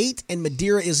 Mariemont is 8 and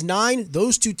Madeira is 9.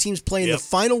 Those two teams play in the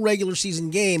final regular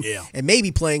season game and maybe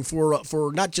playing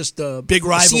for not just a big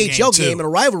rival CHL game and a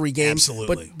rivalry game,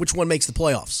 but which one makes the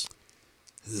playoffs.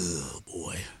 Oh,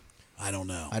 boy. I don't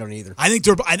know. I don't either. I think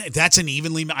that's an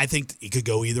evenly. I think it could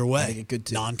go either way. I think it could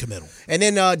too. Non-committal. And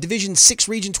then Division 6,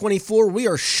 Region 24, we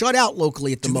are shut out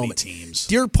locally at the moment. Too many teams.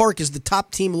 Deer Park is the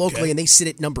top team locally, and they sit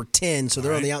at number 10, so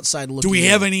they're on the outside looking. Do we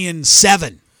have any in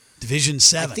 7? Division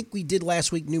 7. I think we did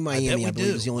last week. New Miami, I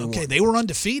believe, is the only one. Okay, they were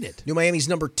undefeated. New Miami's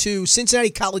number 2.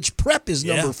 Cincinnati College Prep is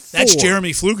number 4. That's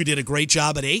Jeremy Fluke, did a great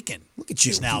job at Aiken. Look at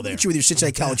you. Now there. Look at you with your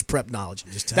Cincinnati College Prep knowledge.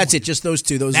 That's it, just those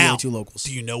two. Those are the only two locals.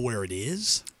 Do you know where it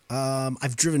is?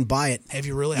 I've driven by it. Have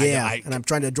you really? Yeah, and I'm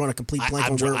trying to draw a complete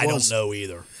blank on where it was. I don't know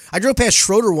either. I drove past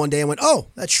Schroeder one day and went, oh,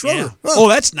 that's Schroeder. Yeah. Oh,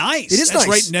 that's nice. It is that's nice.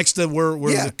 Right next to where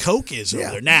the Coke is over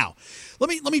there. Now, let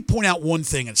me point out one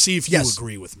thing and see if you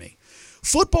agree with me.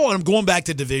 Football, and I'm going back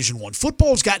to Division I.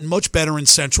 Football's gotten much better in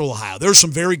Central Ohio. There's some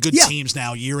very good teams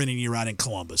now, year in and year out in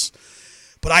Columbus.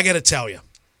 But I got to tell you,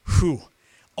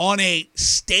 on a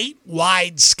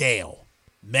statewide scale,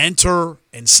 Mentor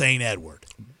and St. Edward.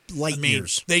 Light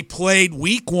years. They played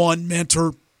week 1.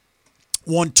 Mentor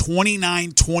won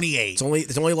 29-28.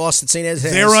 It's only lost that St. Ed's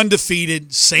has. They're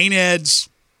undefeated. St. Ed's,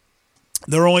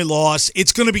 their only loss.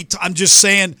 It's going to be. I'm just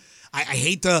saying. I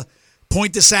hate to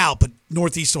point this out, but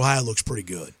Northeast Ohio looks pretty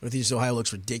good. Northeast Ohio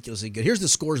looks ridiculously good. Here's the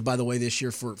scores, by the way, this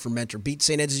year for Mentor. Beat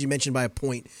St. Ed's, as you mentioned, by a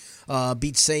point.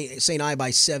 Beat St. I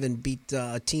by 7. Beat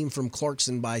a team from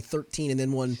Clarkson by 13, and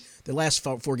then won the last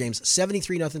 4 games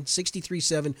 73-0,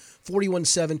 63-7,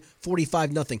 41-7,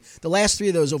 45-0. The last 3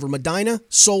 of those over Medina,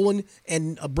 Solon,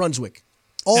 and Brunswick.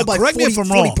 All now, by correct 40, me if I'm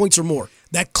 40 wrong. points or more.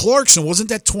 That Clarkson, wasn't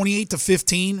that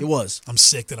 28-15? It was. I'm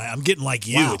sick that I'm getting like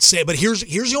you. Wow. But here's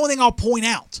the only thing I'll point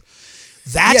out.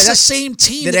 That's the same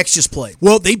team that X just played.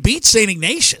 Well, they beat St.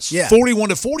 Ignatius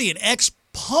 41-40, and X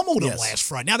pummeled them last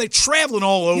Friday. Now they're traveling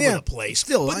all over the place.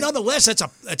 Still, but nonetheless, that's a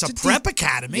prep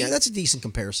academy. Yeah, that's a decent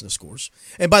comparison of scores.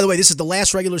 And by the way, this is the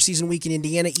last regular season week in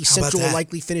Indiana. East Central will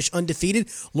likely finish undefeated.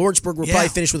 Lawrenceburg will probably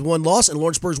finish with 1 loss, and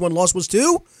Lawrenceburg's 1 loss was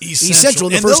to East Central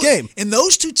in the first game. And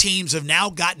those two teams have now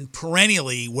gotten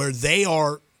perennially where they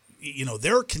are,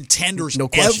 they're contenders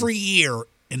every year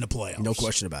in the playoffs. No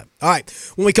question about it. All right,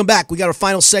 when we come back, we got our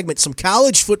final segment, some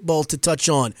college football to touch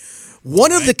on.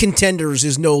 One of the contenders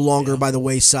is no longer by the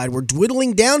wayside. We're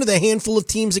dwindling down to the handful of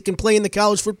teams that can play in the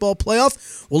college football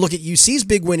playoff. We'll look at UC's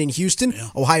big win in Houston.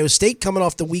 Ohio State coming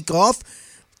off the week off.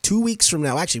 2 weeks from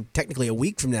now, actually technically a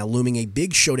week from now, looming a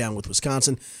big showdown with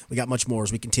Wisconsin. We got much more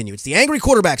as we continue. It's the Angry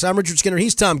Quarterbacks. I'm Richard Skinner.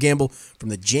 He's Tom Gamble from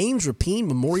the James Rapine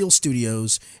Memorial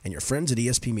Studios and your friends at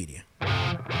ESP Media.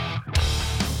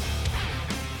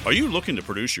 Are you looking to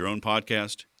produce your own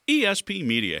podcast? ESP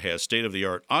Media has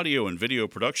state-of-the-art audio and video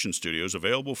production studios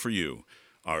available for you.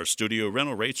 Our studio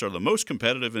rental rates are the most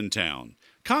competitive in town.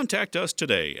 Contact us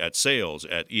today at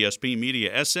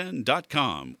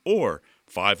sales@espmediasn.com or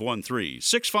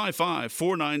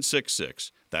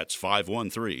 513-655-4966. That's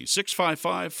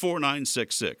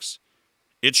 513-655-4966.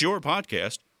 It's your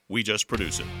podcast. We just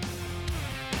produce it.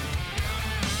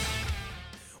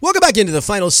 Welcome back into the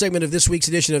final segment of this week's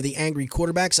edition of the Angry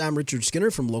Quarterbacks. I'm Richard Skinner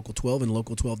from Local 12 and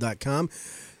Local12.com.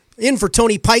 In for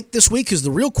Tony Pike this week, because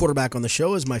the real quarterback on the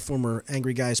show is my former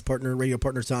Angry Guys partner, radio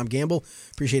partner, Tom Gamble.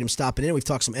 Appreciate him stopping in. We've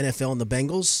talked some NFL and the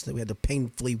Bengals. We had to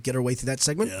painfully get our way through that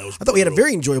segment. Yeah, I thought we had a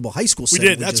very enjoyable high school We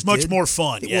segment. did. That's much more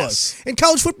fun. It yes. was. And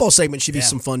college football segment should be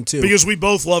some fun, too. Because we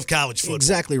both love college football.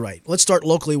 Exactly right. Let's start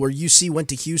locally where UC went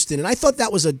to Houston. And I thought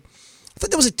that was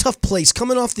a tough place.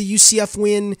 Coming off the UCF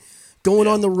win, going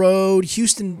on the road,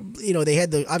 Houston, they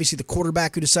had obviously the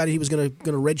quarterback who decided he was going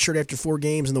to redshirt after 4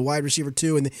 games, and the wide receiver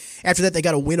too. And after that, they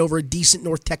got a win over a decent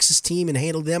North Texas team and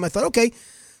handled them. I thought, okay,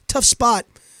 tough spot.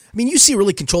 I mean, UC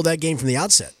really controlled that game from the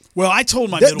outset. Well, I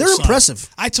told my middle son. They're impressive.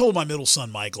 I told my middle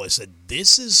son, Michael, I said,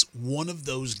 this is one of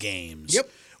those games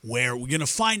where we're going to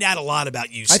find out a lot about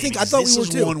UC. I thought we were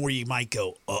too. This is one where you might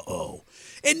go, uh-oh.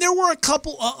 And there were a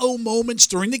couple uh-oh moments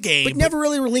during the game. But never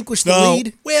really relinquished the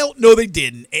lead. Well, no, they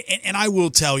didn't. And I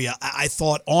will tell you, I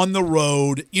thought on the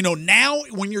road, now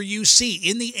when you're UC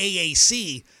in the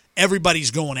AAC,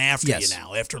 everybody's going after you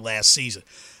now after last season.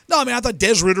 No, I mean, I thought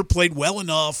Des Ridder played well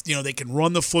enough. They can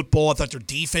run the football. I thought their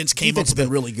defense came up. Defense has been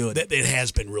really good. It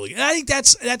has been really good. And I think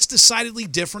that's decidedly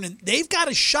different. And they've got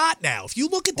a shot now. If you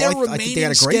look at their remaining I think they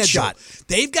got a great schedule, shot.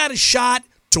 They've got a shot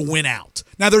to win out.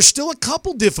 Now, there's still a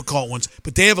couple difficult ones,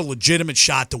 but they have a legitimate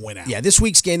shot to win out. Yeah, this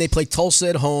week's game, they play Tulsa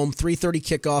at home, 3:30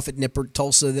 kickoff at Nippert.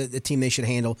 Tulsa, the team they should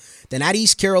handle. Then at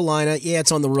East Carolina,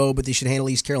 it's on the road, but they should handle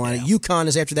East Carolina. Yeah. UConn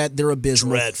is after that. They're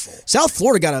abysmal. Dreadful. South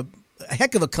Florida got a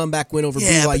heck of a comeback win over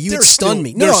BYU. It stunned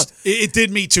me. It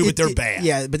did me too, but they're bad.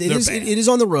 Yeah, but it bad. is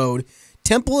on the road.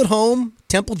 Temple at home.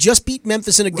 Temple just beat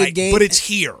Memphis in a good game. But it's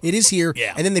here. It is here.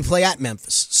 Yeah. And then they play at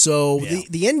Memphis. So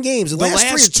the end games, the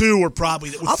last two were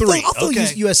probably I'll three. Throw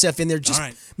USF in there. Just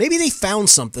maybe they found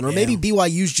something, or maybe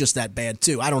BYU's just that bad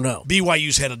too. I don't know.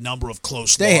 BYU's had a number of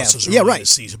close losses early this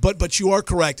season. But you are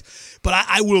correct. But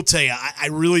I will tell you, I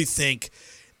really think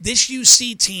this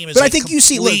UC team is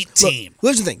complete team. Look,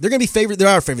 here's the thing. They're going to be favored. They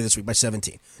are favored this week by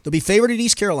 17. They'll be favored at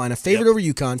East Carolina, favored over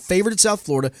UConn, favored at South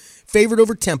Florida, favored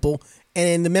over Temple, and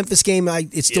in the Memphis game,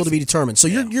 it's still to be determined. So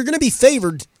you're going to be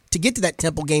favored to get to that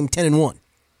Temple game 10-1.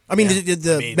 I mean,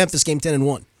 the Memphis game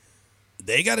 10-1.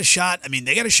 They got a shot. I mean,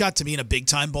 they got a shot to be in a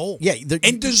big-time bowl. Yeah.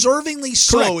 And deservingly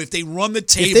so correct. If they run the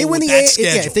table if they win with the that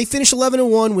schedule. if they finish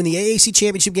 11-1, win the AAC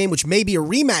championship game, which may be a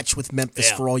rematch with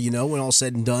Memphis for all you know, when all's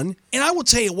said and done. And I will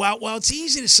tell you, while it's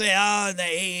easy to say, the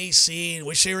AAC, and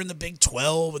wish they were in the Big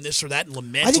 12 and this or that, and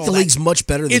lament I think the league's much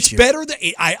better this year. It's better.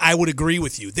 I would agree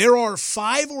with you. There are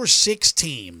 5 or 6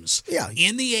 teams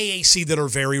in the AAC that are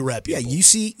very reputable. Yeah,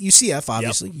 UCF,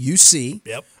 obviously. UC.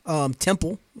 Yep.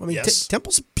 Temple. I mean,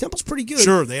 Temple's pretty good.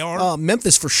 Sure, they are.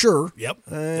 Memphis for sure. Yep.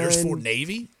 There's Fort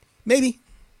Navy. Maybe.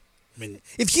 I mean,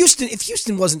 if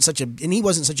Houston wasn't such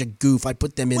a goof, I'd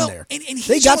put them in there. And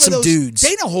they got some dudes.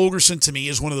 Dana Holgerson to me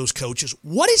is one of those coaches.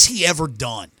 What has he ever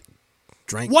done?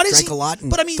 Drank a lot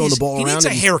and throw the ball around. He needs a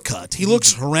haircut. He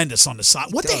looks horrendous on the side.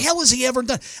 What the hell has he ever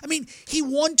done? I mean, he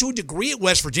won to a degree at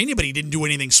West Virginia, but he didn't do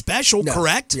anything special,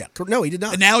 correct? Yeah. No, he did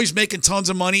not. And now he's making tons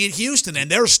of money at Houston,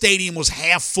 and their stadium was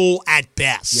half full at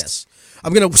best. Yes.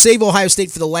 I'm going to save Ohio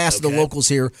State for the last of the locals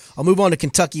here. I'll move on to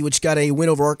Kentucky, which got a win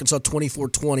over Arkansas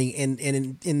 24-20. And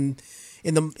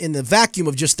in the vacuum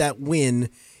of just that win,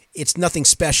 it's nothing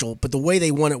special, but the way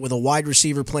they won it with a wide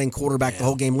receiver playing quarterback the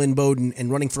whole game, Lynn Bowden, and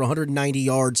running for 190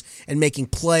 yards and making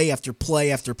play after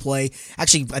play after play.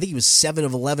 Actually, I think he was 7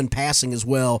 of 11 passing as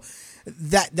well.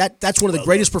 That's one of the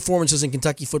greatest performances in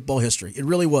Kentucky football history. It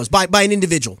really was, by an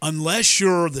individual. Unless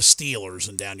you're the Steelers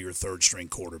and down to your third-string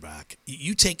quarterback,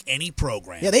 you take any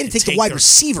program. Yeah, they had to take the wide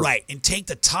receiver. Right, and take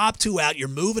the top 2 out. You're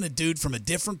moving a dude from a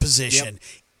different position. Yep.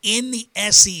 In the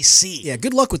SEC. Yeah,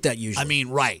 good luck with that usually. I mean,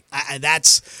 right.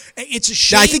 It's a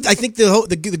shame. Now, I think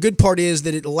the good part is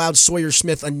that it allowed Sawyer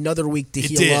Smith another week to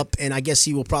heal up, and I guess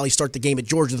he will probably start the game at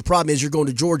Georgia. The problem is you're going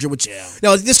to Georgia, which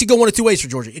now this could go one of 2 ways for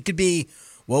Georgia. It could be,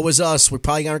 woe is us, we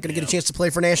probably aren't going to get a chance to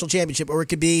play for a national championship, or it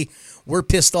could be, we're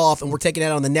pissed off and we're taking it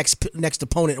out on the next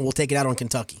opponent, and we'll take it out on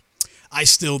Kentucky.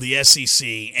 The SEC,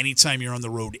 anytime you're on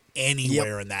the road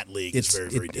anywhere in that league, it's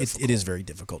very, very difficult. It is very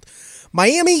difficult.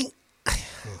 Miami.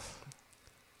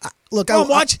 Look,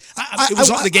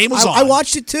 the game was on. I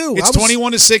watched it too. It's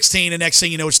 21-16, and next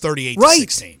thing you know, it's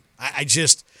 38-16. I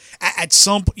just at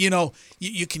some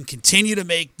you can continue to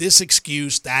make this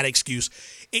excuse, that excuse.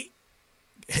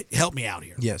 Help me out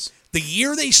here. Yes. The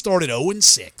year they started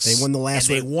 0-6, they won the last.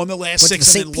 They won the last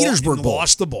 6 and then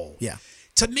lost the bowl. Yeah.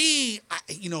 To me,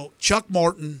 Chuck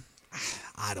Martin.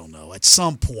 I don't know. At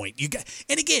some point, you got.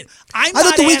 And again, I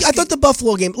thought the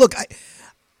Buffalo game. Look,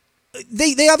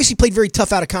 They obviously played very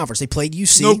tough out of conference. They played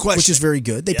UC, No question. which is very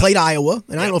good. They played Iowa,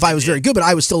 and I don't know if Iowa was very good, but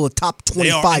Iowa's still a top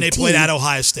 25 and they team. played at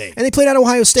Ohio State. And they played at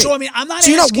Ohio State. So, I mean, I'm not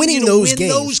so you're asking not winning you to those win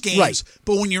games. those games, right.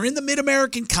 but when you're in the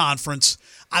Mid-American Conference,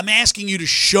 I'm asking you to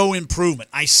show improvement.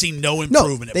 I see no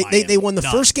improvement at Miami. They won the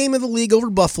first game of the league over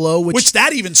Buffalo, which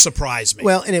that even surprised me.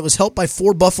 Well, and it was helped by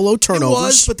 4 Buffalo turnovers. It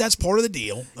was, but that's part of the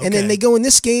deal. Okay. And then they go in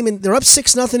this game, and they're up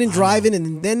 6-0 and driving,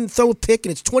 and then throw a pick,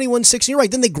 and it's 21-16. You're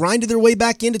right. Then they grinded their way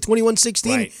back into 21-16.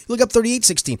 Right. Look up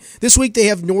 38-16. This week they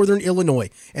have Northern Illinois.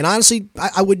 And honestly,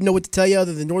 I wouldn't know what to tell you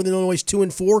other than Northern Illinois is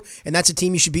 2-4, and that's a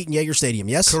team you should beat in Yager Stadium,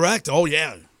 yes? Correct. Oh,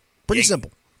 yeah. Pretty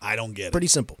simple. I don't get it. Pretty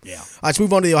simple. Yeah. All right, let's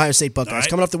move on to the Ohio State Buckeyes. Right.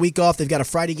 Coming off the week off, they've got a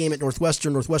Friday game at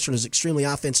Northwestern. Northwestern is extremely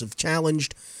offensive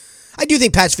challenged. I do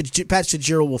think Pat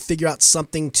Fitzgerald will figure out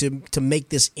something to make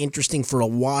this interesting for a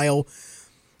while.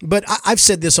 But I've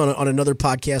said this on another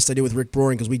podcast I did with Rick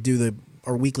Broering because we do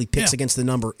our weekly picks against the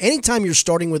number. Anytime you're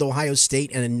starting with Ohio State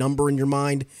and a number in your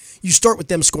mind, you start with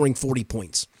them scoring 40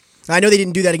 points. I know they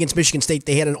didn't do that against Michigan State.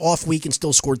 They had an off week and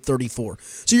still scored 34.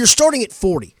 So you're starting at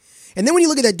 40. And then when you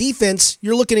look at that defense,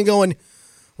 you're looking and going,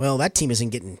 well, that team isn't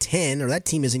getting 10 or that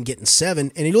team isn't getting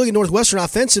 7. And you look at Northwestern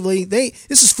offensively,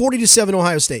 this is 40-7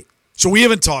 Ohio State. So we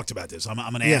haven't talked about this. I'm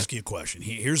going to ask you a question.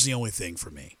 Here's the only thing for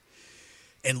me.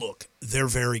 And look, they're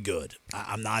very good.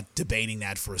 I'm not debating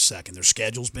that for a second. Their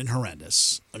schedule's been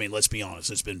horrendous. I mean, let's be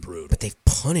honest, it's been brutal. But they've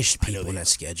punished people in that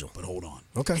schedule. But hold on.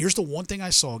 Okay. Here's the one thing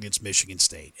I saw against Michigan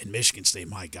State. And Michigan State,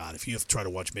 my God, if you have to try to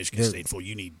watch Michigan State full,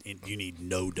 you need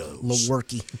no dose.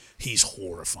 Lewerke. He's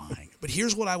horrifying. But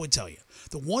here's what I would tell you.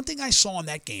 The one thing I saw in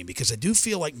that game, because I do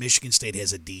feel like Michigan State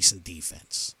has a decent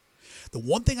defense, the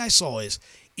one thing I saw is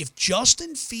if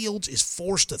Justin Fields is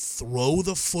forced to throw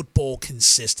the football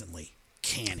consistently,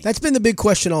 can he? That's been the big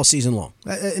question all season long.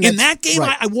 In that game,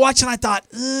 right. I watched and I thought,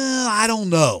 I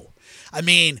don't know. I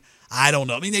mean,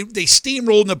 they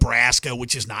steamrolled Nebraska,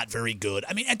 which is not very good.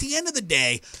 I mean, at the end of the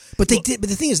day, but they did. But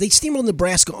the thing is, they steamrolled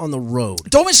Nebraska on the road.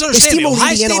 Don't misunderstand me.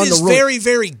 Ohio State is very,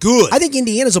 very good. I think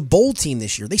Indiana's a bowl team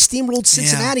this year. They steamrolled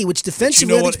Cincinnati, which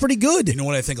defensively I think is pretty good. You know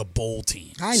what I think of bowl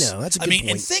teams? I know that's a good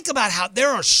point. And think about how there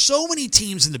are so many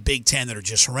teams in the Big Ten that are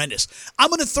just horrendous. I'm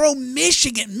going to throw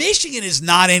Michigan. Michigan is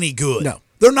not any good. No,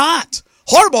 they're not.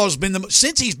 Harbaugh's been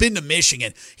since he's been to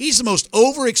Michigan, he's the most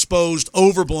overexposed,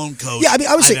 overblown coach. Yeah, I mean,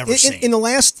 I would say ever seen. in the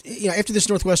last, after this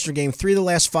Northwestern game, 3 of the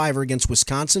last 5 are against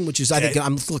Wisconsin, which is I think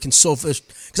I'm looking so because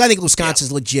I think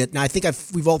Wisconsin's legit. Now I think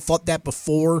we've all thought that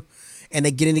before, and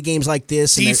they get into games like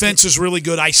this. Defense is really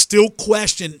good. I still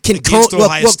question can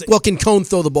Ohio State. Well, can Cone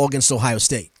throw the ball against Ohio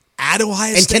State? At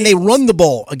Ohio State, and can they run the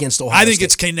ball against Ohio State? I think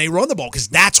it's can they run the ball because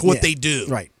that's what they do.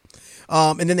 Right.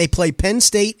 And then they play Penn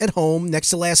State at home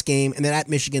next to last game, and then at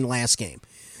Michigan last game.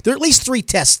 There are at least 3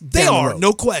 tests. They are,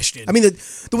 no question. I mean,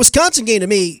 the Wisconsin game, to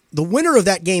me, the winner of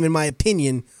that game, in my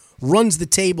opinion, runs the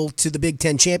table to the Big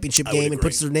Ten championship game and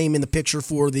puts their name in the picture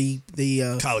for the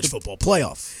college football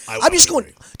playoff. I'm just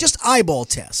going, just eyeball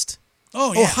test.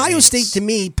 Oh, yeah. Ohio State, to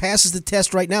me, passes the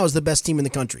test right now as the best team in the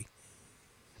country.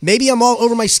 Maybe I'm all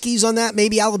over my skis on that.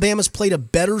 Maybe Alabama's played a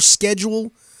better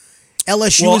schedule.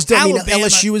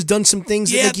 LSU has done some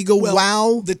things that make you go,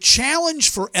 wow. The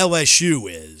challenge for LSU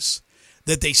is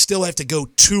that they still have to go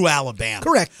to Alabama.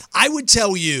 Correct. I would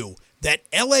tell you that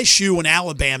LSU and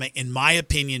Alabama, in my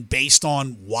opinion, based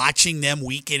on watching them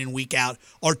week in and week out,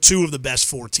 are 2 of the best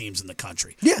 4 teams in the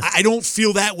country. Yeah. I don't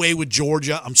feel that way with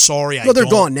Georgia. I'm sorry. Well, they're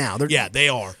gone now. Yeah, they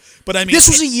are. But I mean, this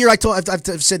was a year, I've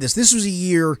said this, this was a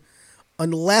year,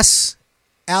 unless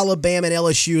Alabama and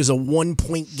LSU is a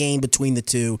 1-point game between the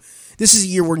two, this is a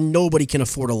year where nobody can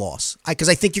afford a loss. Because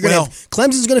I think you're going to have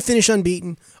Clemson's going to finish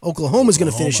unbeaten. Oklahoma's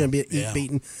going to finish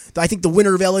unbeaten. I think the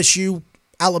winner of LSU,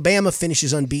 Alabama,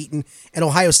 finishes unbeaten. And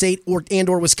Ohio State or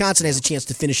Wisconsin has a chance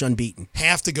to finish unbeaten.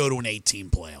 Have to go to an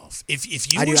 8-team playoff.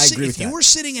 If you were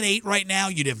sitting at 8 right now,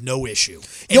 you'd have no issue.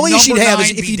 The only issue you'd have is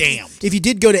if you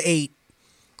did go to 8,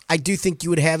 I do think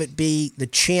you would have it be the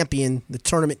champion, the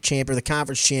tournament champion, or the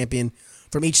conference champion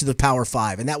from each of the Power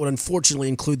 5. And that would unfortunately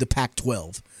include the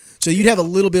Pac-12. So you'd have a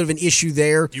little bit of an issue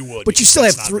there. You would, but you still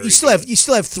have 3. You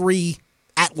still have 3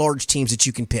 at-large teams that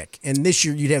you can pick, and this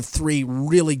year you'd have 3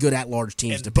 really good at-large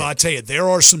teams to pick. But I tell you, there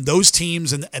are those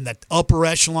teams and that upper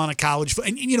echelon of college,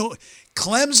 and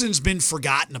Clemson's been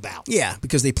forgotten about. Yeah,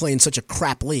 because they play in such a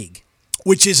crap league,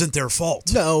 which isn't their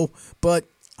fault. No, but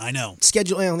I know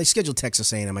they scheduled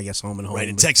Texas A&M, I guess, home and home. Right,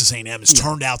 and Texas A&M has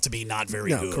turned out to be not very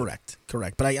good. Correct.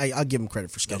 But I'll give them credit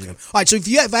for scheduling them. All right, so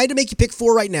if I had to make you pick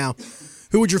 4 right now,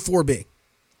 who would your 4 be?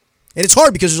 And it's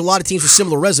hard because there's a lot of teams with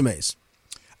similar resumes.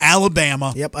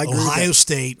 Alabama. Yep, I agree Ohio with that.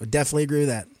 State. I definitely agree with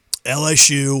that.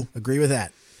 LSU. Agree with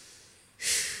that.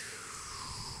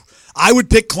 I would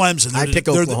pick Clemson. I'd pick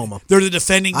Oklahoma. They're the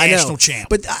defending national champ.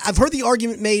 But I've heard the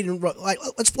argument made.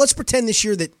 Let's pretend this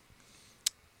year that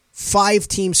 5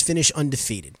 teams finish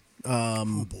undefeated.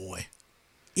 Oh boy.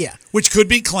 Yeah. Which could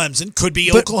be Clemson, could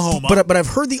be Oklahoma. But I've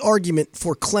heard the argument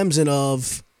for Clemson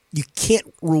of you can't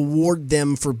reward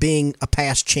them for being a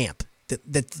past champ.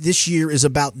 That this year is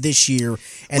about this year,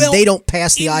 and they don't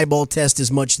pass the eyeball test as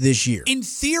much this year. In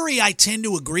theory, I tend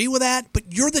to agree with that,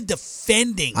 but you're the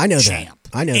defending champ.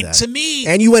 I know that. To me,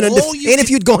 and you went if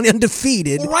you'd gone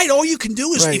undefeated, well, right? All you can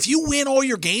do is if you win all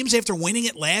your games after winning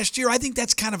it last year. I think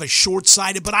that's kind of a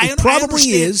short-sighted. But I probably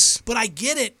understand, is. But I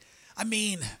get it. I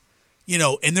mean,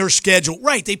 and their schedule,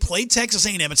 right? They played Texas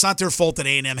A&M. It's not their fault that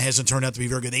A&M hasn't turned out to be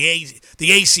very good.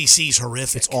 The ACC is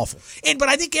horrific. It's awful. But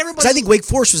I think everybody. I think Wake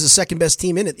Forest was the second best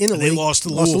team in the league. They lost to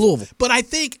Louisville. But I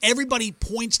think everybody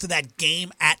points to that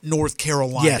game at North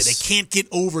Carolina. Yes. They can't get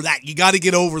over that. You got to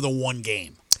get over the one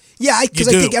game. Yeah, because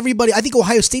I think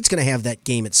Ohio State's going to have that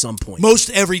game at some point.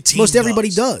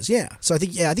 Everybody does. Yeah. So I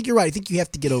think you're right. I think you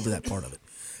have to get over that part of it.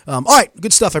 All right,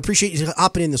 good stuff. I appreciate you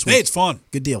hopping in this week. Hey, it's fun.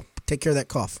 Good deal. Take care of that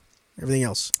cough. Everything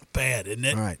else. Bad, isn't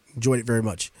it? All right. Enjoyed it very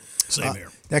much. Same here.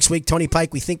 Next week, Tony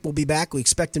Pike, we think will be back. We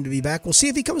expect him to be back. We'll see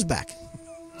if he comes back.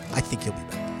 I think he'll be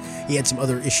back. He had some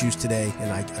other issues today,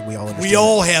 and we all understand. We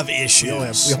all have issues.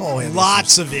 We all have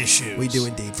lots of issues. We do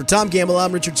indeed. For Tom Gamble,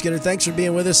 I'm Richard Skinner. Thanks for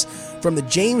being with us from the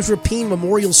James Rapine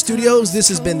Memorial Studios. This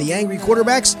has been the Angry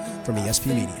Quarterbacks from ESP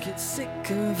Media. Get sick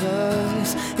of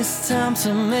us. It's time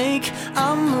to make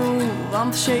a move.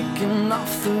 I'm shaking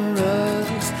off the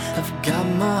rust. I've got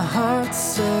my heart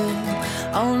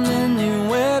set on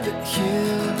anywhere but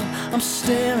here. I'm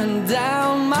staring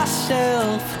down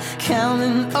myself,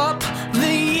 counting up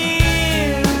the years.